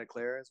went to Santa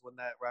Clara is when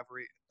that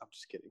rivalry? I'm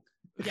just kidding.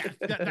 Yeah,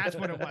 that's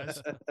what it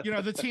was.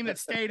 The team that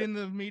stayed in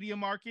the media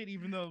market,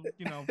 even though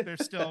they're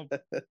still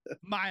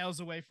miles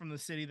away from the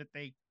city that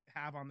they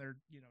have on their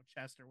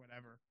chest or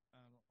whatever.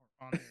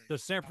 Or on the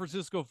San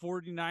Francisco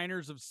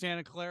 49ers of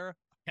Santa Clara.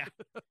 Yeah.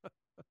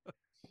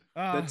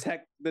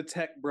 The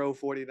tech bro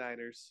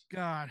 49ers.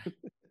 God,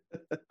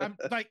 I'm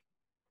like.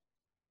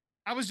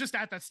 I was just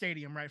at that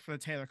stadium, right, for the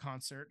Taylor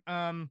concert.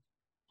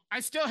 I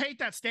still hate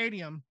that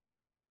stadium.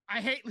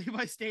 I hate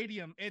Levi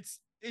Stadium. It's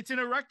an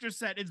erector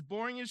set. It's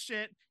boring as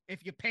shit.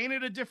 If you paint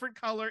it a different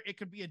color, it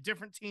could be a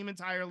different team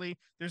entirely.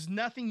 There's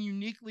nothing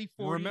uniquely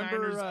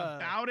 49ers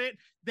about it.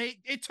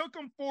 It took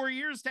them 4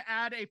 years to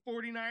add a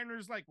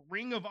 49ers like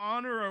Ring of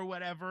Honor or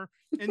whatever,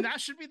 and that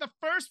should be the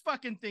first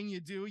fucking thing you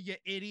do, you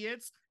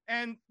idiots.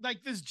 And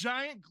like this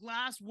giant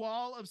glass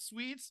wall of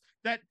suites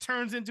that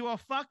turns into a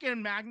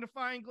fucking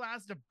magnifying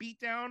glass to beat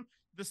down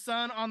the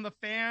sun on the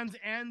fans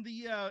and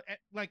the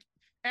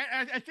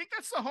I think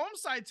that's the home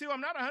side too.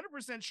 I'm not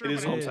 100% sure. It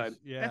is home side.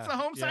 Yeah, that's the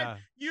home side.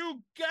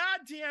 You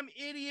goddamn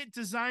idiot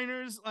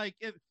designers! Like,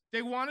 if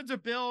they wanted to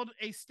build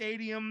a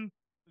stadium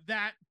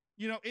that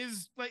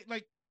is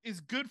like is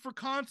good for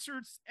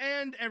concerts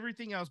and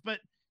everything else,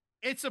 but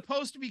it's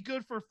supposed to be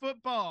good for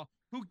football.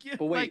 Who gives?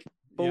 But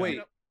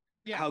wait.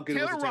 Yeah, how good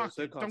Taylor was the rocked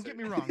it. Don't get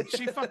me wrong.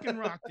 She fucking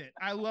rocked it.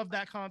 I love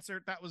that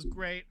concert. That was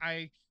great.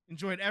 I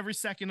enjoyed every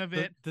second of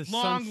it. The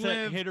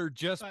sunset hit her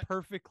just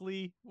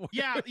perfectly.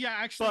 Yeah,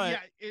 actually,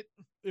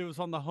 it was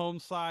on the home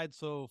side,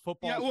 so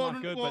football's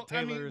not good. But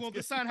Taylor,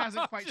 the sun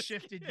hasn't quite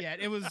shifted yet.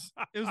 It was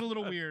a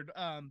little weird.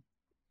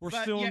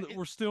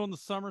 We're still in the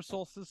summer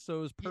solstice, so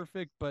it was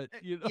perfect. But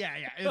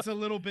it's a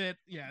little bit.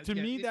 Yeah, to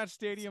me, that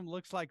stadium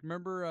looks like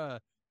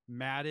remember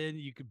Madden.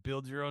 You could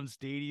build your own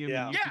stadium.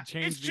 Yeah, and you could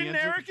change it's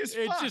generic as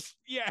fuck. It's just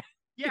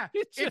Yeah,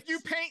 if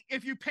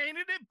you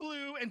painted it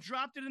blue and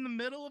dropped it in the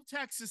middle of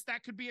Texas,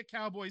 that could be a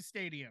Cowboys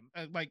stadium.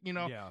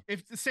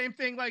 If the same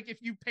thing, like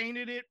if you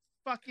painted it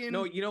fucking.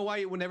 No, you know why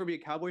it would never be a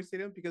Cowboys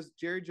stadium? Because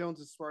Jerry Jones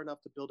is smart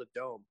enough to build a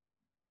dome.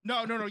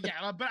 No,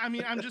 yeah, but I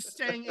mean, I'm just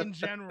saying in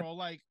general,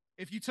 like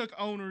if you took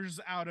owners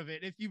out of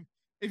it, if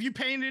you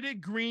painted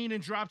it green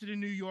and dropped it in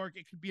New York,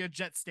 it could be a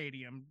Jet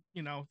stadium.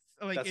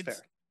 That's fair.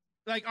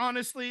 Like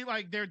honestly,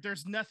 like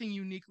there's nothing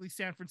uniquely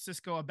San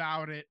Francisco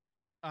about it.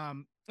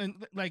 And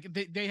like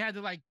they had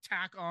to like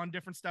tack on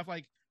different stuff.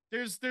 Like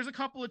there's a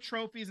couple of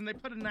trophies and they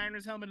put a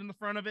Niners helmet in the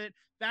front of it.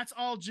 That's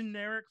all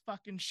generic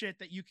fucking shit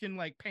that you can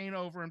like paint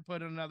over and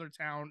put in another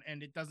town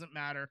and it doesn't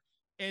matter.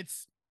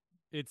 It's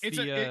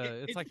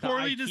like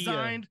poorly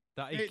designed.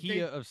 The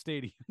IKEA of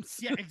stadiums.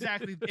 Yeah,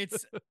 exactly.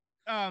 It's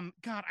God,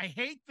 I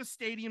hate the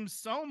stadium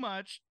so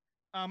much.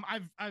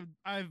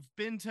 I've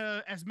been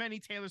to as many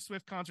Taylor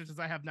Swift concerts as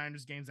I have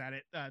Niners games at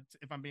it.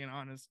 If I'm being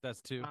honest,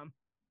 that's two.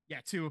 Yeah,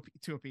 two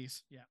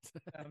apiece. Yeah.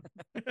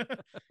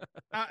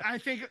 I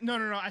think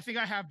no. I think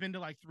I have been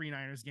to like 3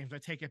 Niners games. I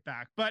take it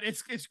back, but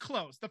it's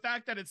close. The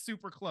fact that it's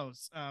super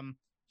close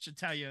should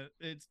tell you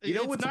it's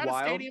what's not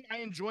wild? A stadium I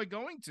enjoy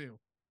going to.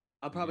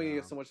 I'm probably gonna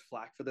get so much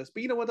flack for this,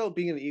 but you know what though?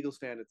 Being an Eagles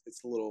fan,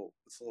 it's a little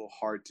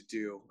hard to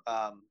do.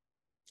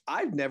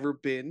 I've never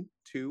been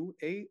to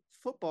a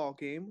football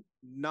game,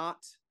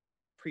 not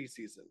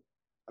preseason.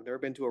 I've never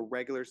been to a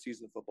regular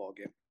season football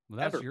game. Well,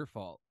 that's your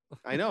fault.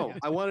 I know.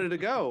 I wanted to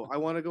go. I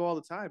want to go all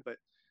the time, but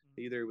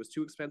either it was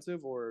too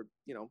expensive or,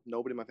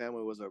 nobody in my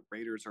family was a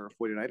Raiders or a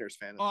 49ers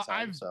fan at the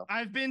time.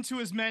 I've been to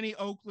as many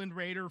Oakland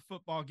Raider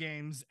football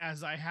games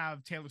as I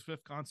have Taylor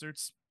Swift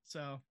concerts.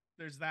 So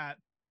there's that.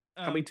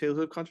 How many Taylor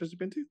Swift concerts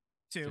have you been to?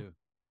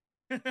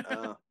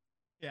 2.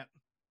 Yeah.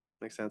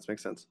 Makes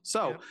sense.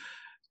 So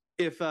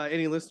if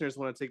any listeners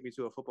want to take me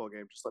to a football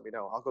game, just let me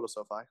know. I'll go to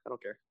SoFi. I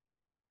don't care.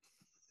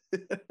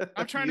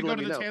 I'm trying to go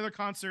to the Taylor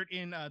concert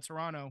in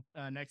Toronto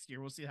next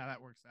year. We'll see how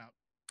that works out.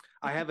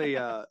 I have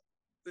a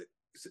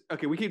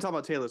okay, we keep talking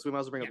about Taylor, so we might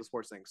as well bring up the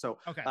sports thing. So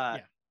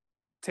okay,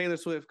 Taylor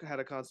Swift had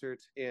a concert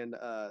in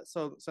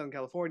Southern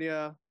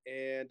California,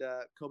 and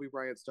Kobe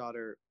Bryant's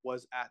daughter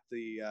was at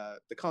the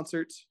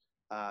concert.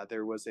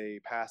 There was a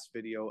past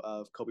video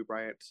of Kobe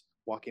Bryant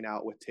walking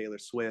out with Taylor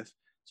Swift.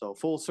 So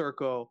full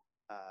circle,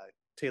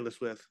 Taylor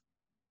Swift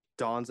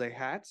dons a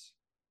hat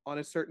on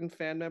a certain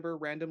fan member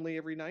randomly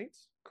every night.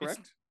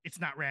 Correct? It's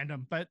not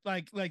random, but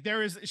like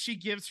she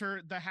gives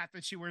her the hat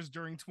that she wears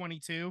during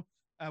 22.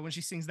 When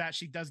she sings that,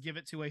 she does give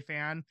it to a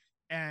fan.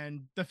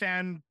 And the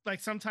fan, like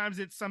sometimes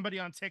it's somebody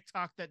on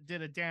TikTok that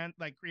did a dance,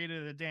 like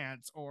created a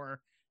dance,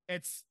 or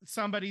it's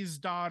somebody's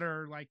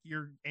daughter, like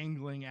you're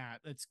angling at.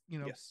 It's,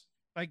 yes.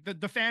 Like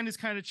the fan is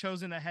kind of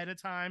chosen ahead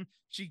of time.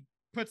 She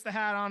puts the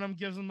hat on him,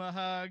 gives him a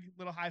hug,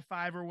 little high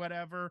five or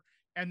whatever.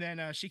 And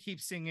then she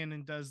keeps singing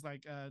and does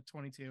like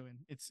 22. And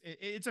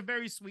it's a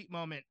very sweet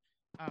moment.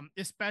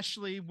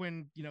 Especially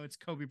when, it's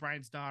Kobe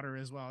Bryant's daughter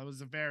as well. It was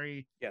a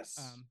very,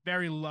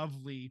 very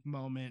lovely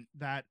moment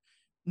that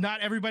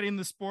not everybody in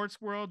the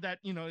sports world that,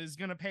 is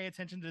going to pay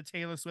attention to the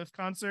Taylor Swift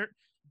concert.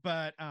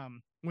 But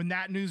when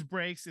that news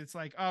breaks, it's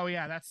like, oh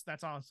yeah,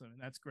 that's awesome.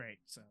 And that's great.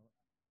 So,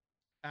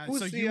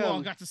 you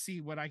all got to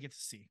see what I get to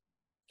see.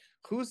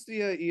 Who's the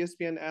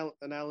ESPN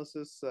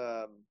analysis?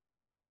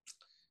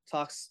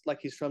 Talks like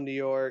he's from New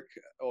York.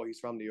 Oh, he's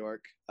from New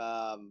York.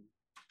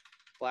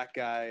 Black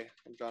guy.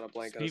 I'm drawing a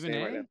blank on his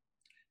name right now.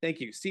 Thank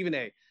you, Stephen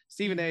A.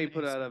 Stephen A.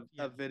 put out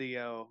a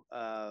video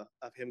of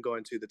him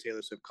going to the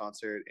Taylor Swift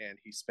concert, and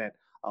he spent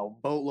a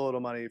boatload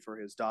of money for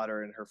his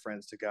daughter and her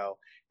friends to go.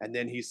 And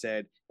then he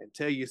said,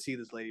 until you see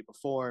this lady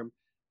perform,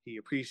 he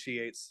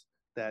appreciates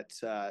that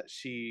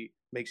she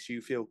makes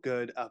you feel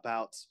good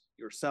about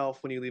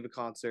yourself when you leave a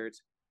concert.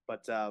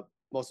 But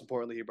most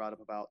importantly, he brought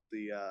up about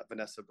the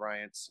Vanessa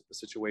Bryant's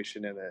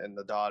situation and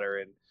the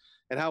daughter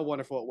and how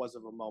wonderful it was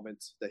of a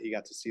moment that he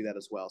got to see that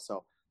as well.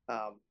 So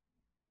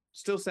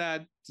still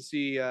sad to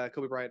see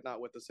Kobe Bryant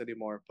not with us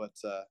anymore, but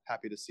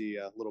happy to see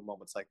little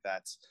moments like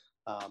that.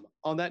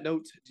 On that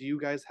note, do you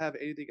guys have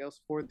anything else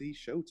for the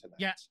show tonight?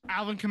 Yeah,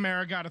 Alvin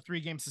Kamara got a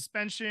 3-game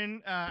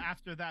suspension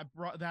after that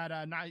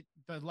night,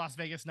 the Las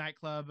Vegas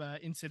nightclub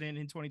incident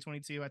in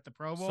 2022 at the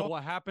Pro Bowl. So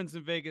what happens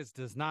in Vegas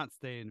does not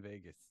stay in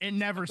Vegas. It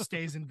never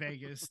stays in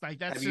Vegas. Like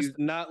that's have just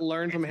you not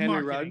learned from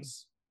Henry marketing.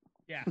 Ruggs?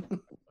 Yeah,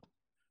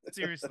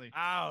 seriously.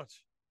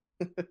 Ouch.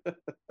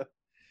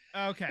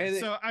 Okay,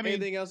 so I mean,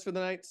 anything else for the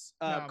night?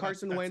 No,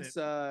 Carson Wentz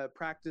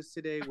practiced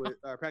today with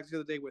practiced the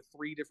other day with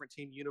 3 different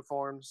team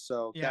uniforms,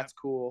 so that's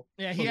cool.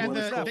 Yeah, he had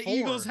the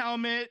Eagles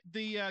helmet,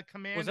 the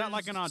Commanders. Was that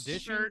like an audition?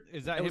 Shirt.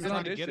 Is that him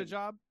trying to get a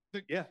job?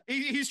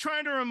 He's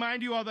trying to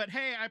remind you all that,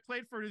 hey, I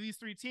played for these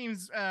 3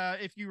 teams.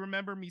 If you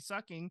remember me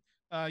sucking,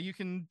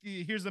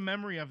 here's a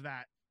memory of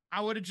that. I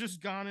would have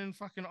just gone in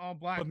fucking all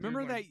black. But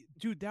remember that,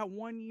 dude, that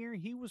one year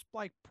he was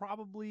like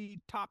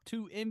probably top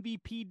 2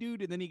 MVP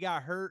dude, and then he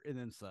got hurt and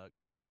then sucked.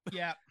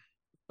 Yeah.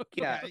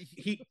 Yeah.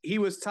 He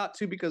was top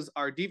 2 because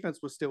our defense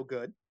was still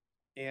good.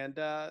 And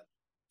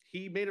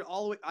he made it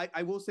all the way.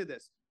 I will say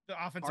this. The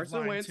offensive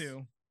line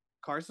too.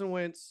 Carson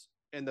Wentz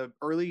in the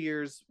early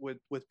years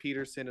with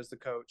Peterson as the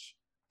coach,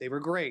 they were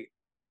great.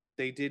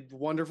 They did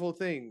wonderful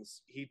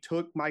things. He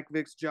took Mike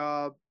Vick's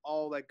job,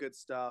 all that good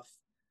stuff.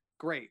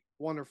 Great.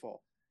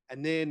 Wonderful.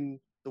 And then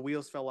the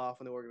wheels fell off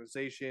in the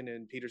organization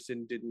and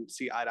Peterson didn't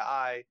see eye to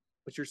eye.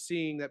 But you're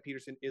seeing that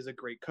Peterson is a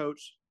great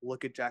coach.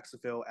 Look at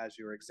Jacksonville as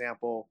your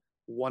example.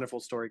 Wonderful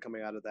story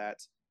coming out of that.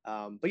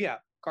 But yeah,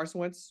 Carson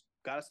Wentz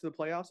got us to the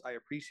playoffs. I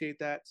appreciate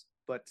that.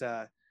 But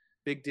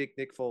Big Dick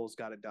Nick Foles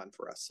got it done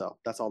for us. So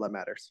that's all that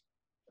matters.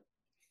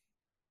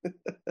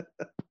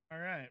 All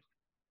right.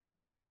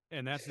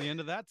 And that's the end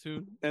of that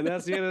tune. And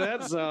that's the end of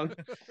that song.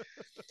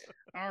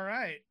 All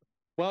right.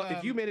 Well,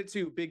 if you made it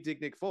to Big Dick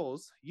Nick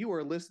Foles, you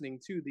are listening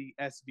to the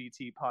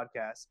SVT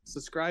podcast.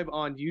 Subscribe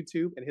on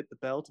YouTube and hit the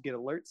bell to get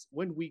alerts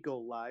when we go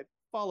live.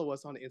 Follow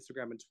us on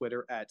Instagram and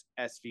Twitter at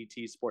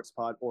SVT Sports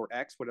Pod or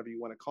X, whatever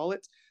you want to call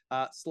it.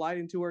 Slide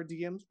into our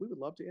DMs. We would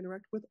love to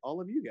interact with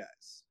all of you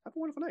guys. Have a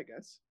wonderful night,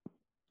 guys.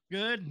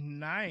 Good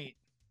night.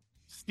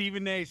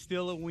 Stephen A.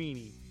 still a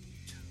weenie.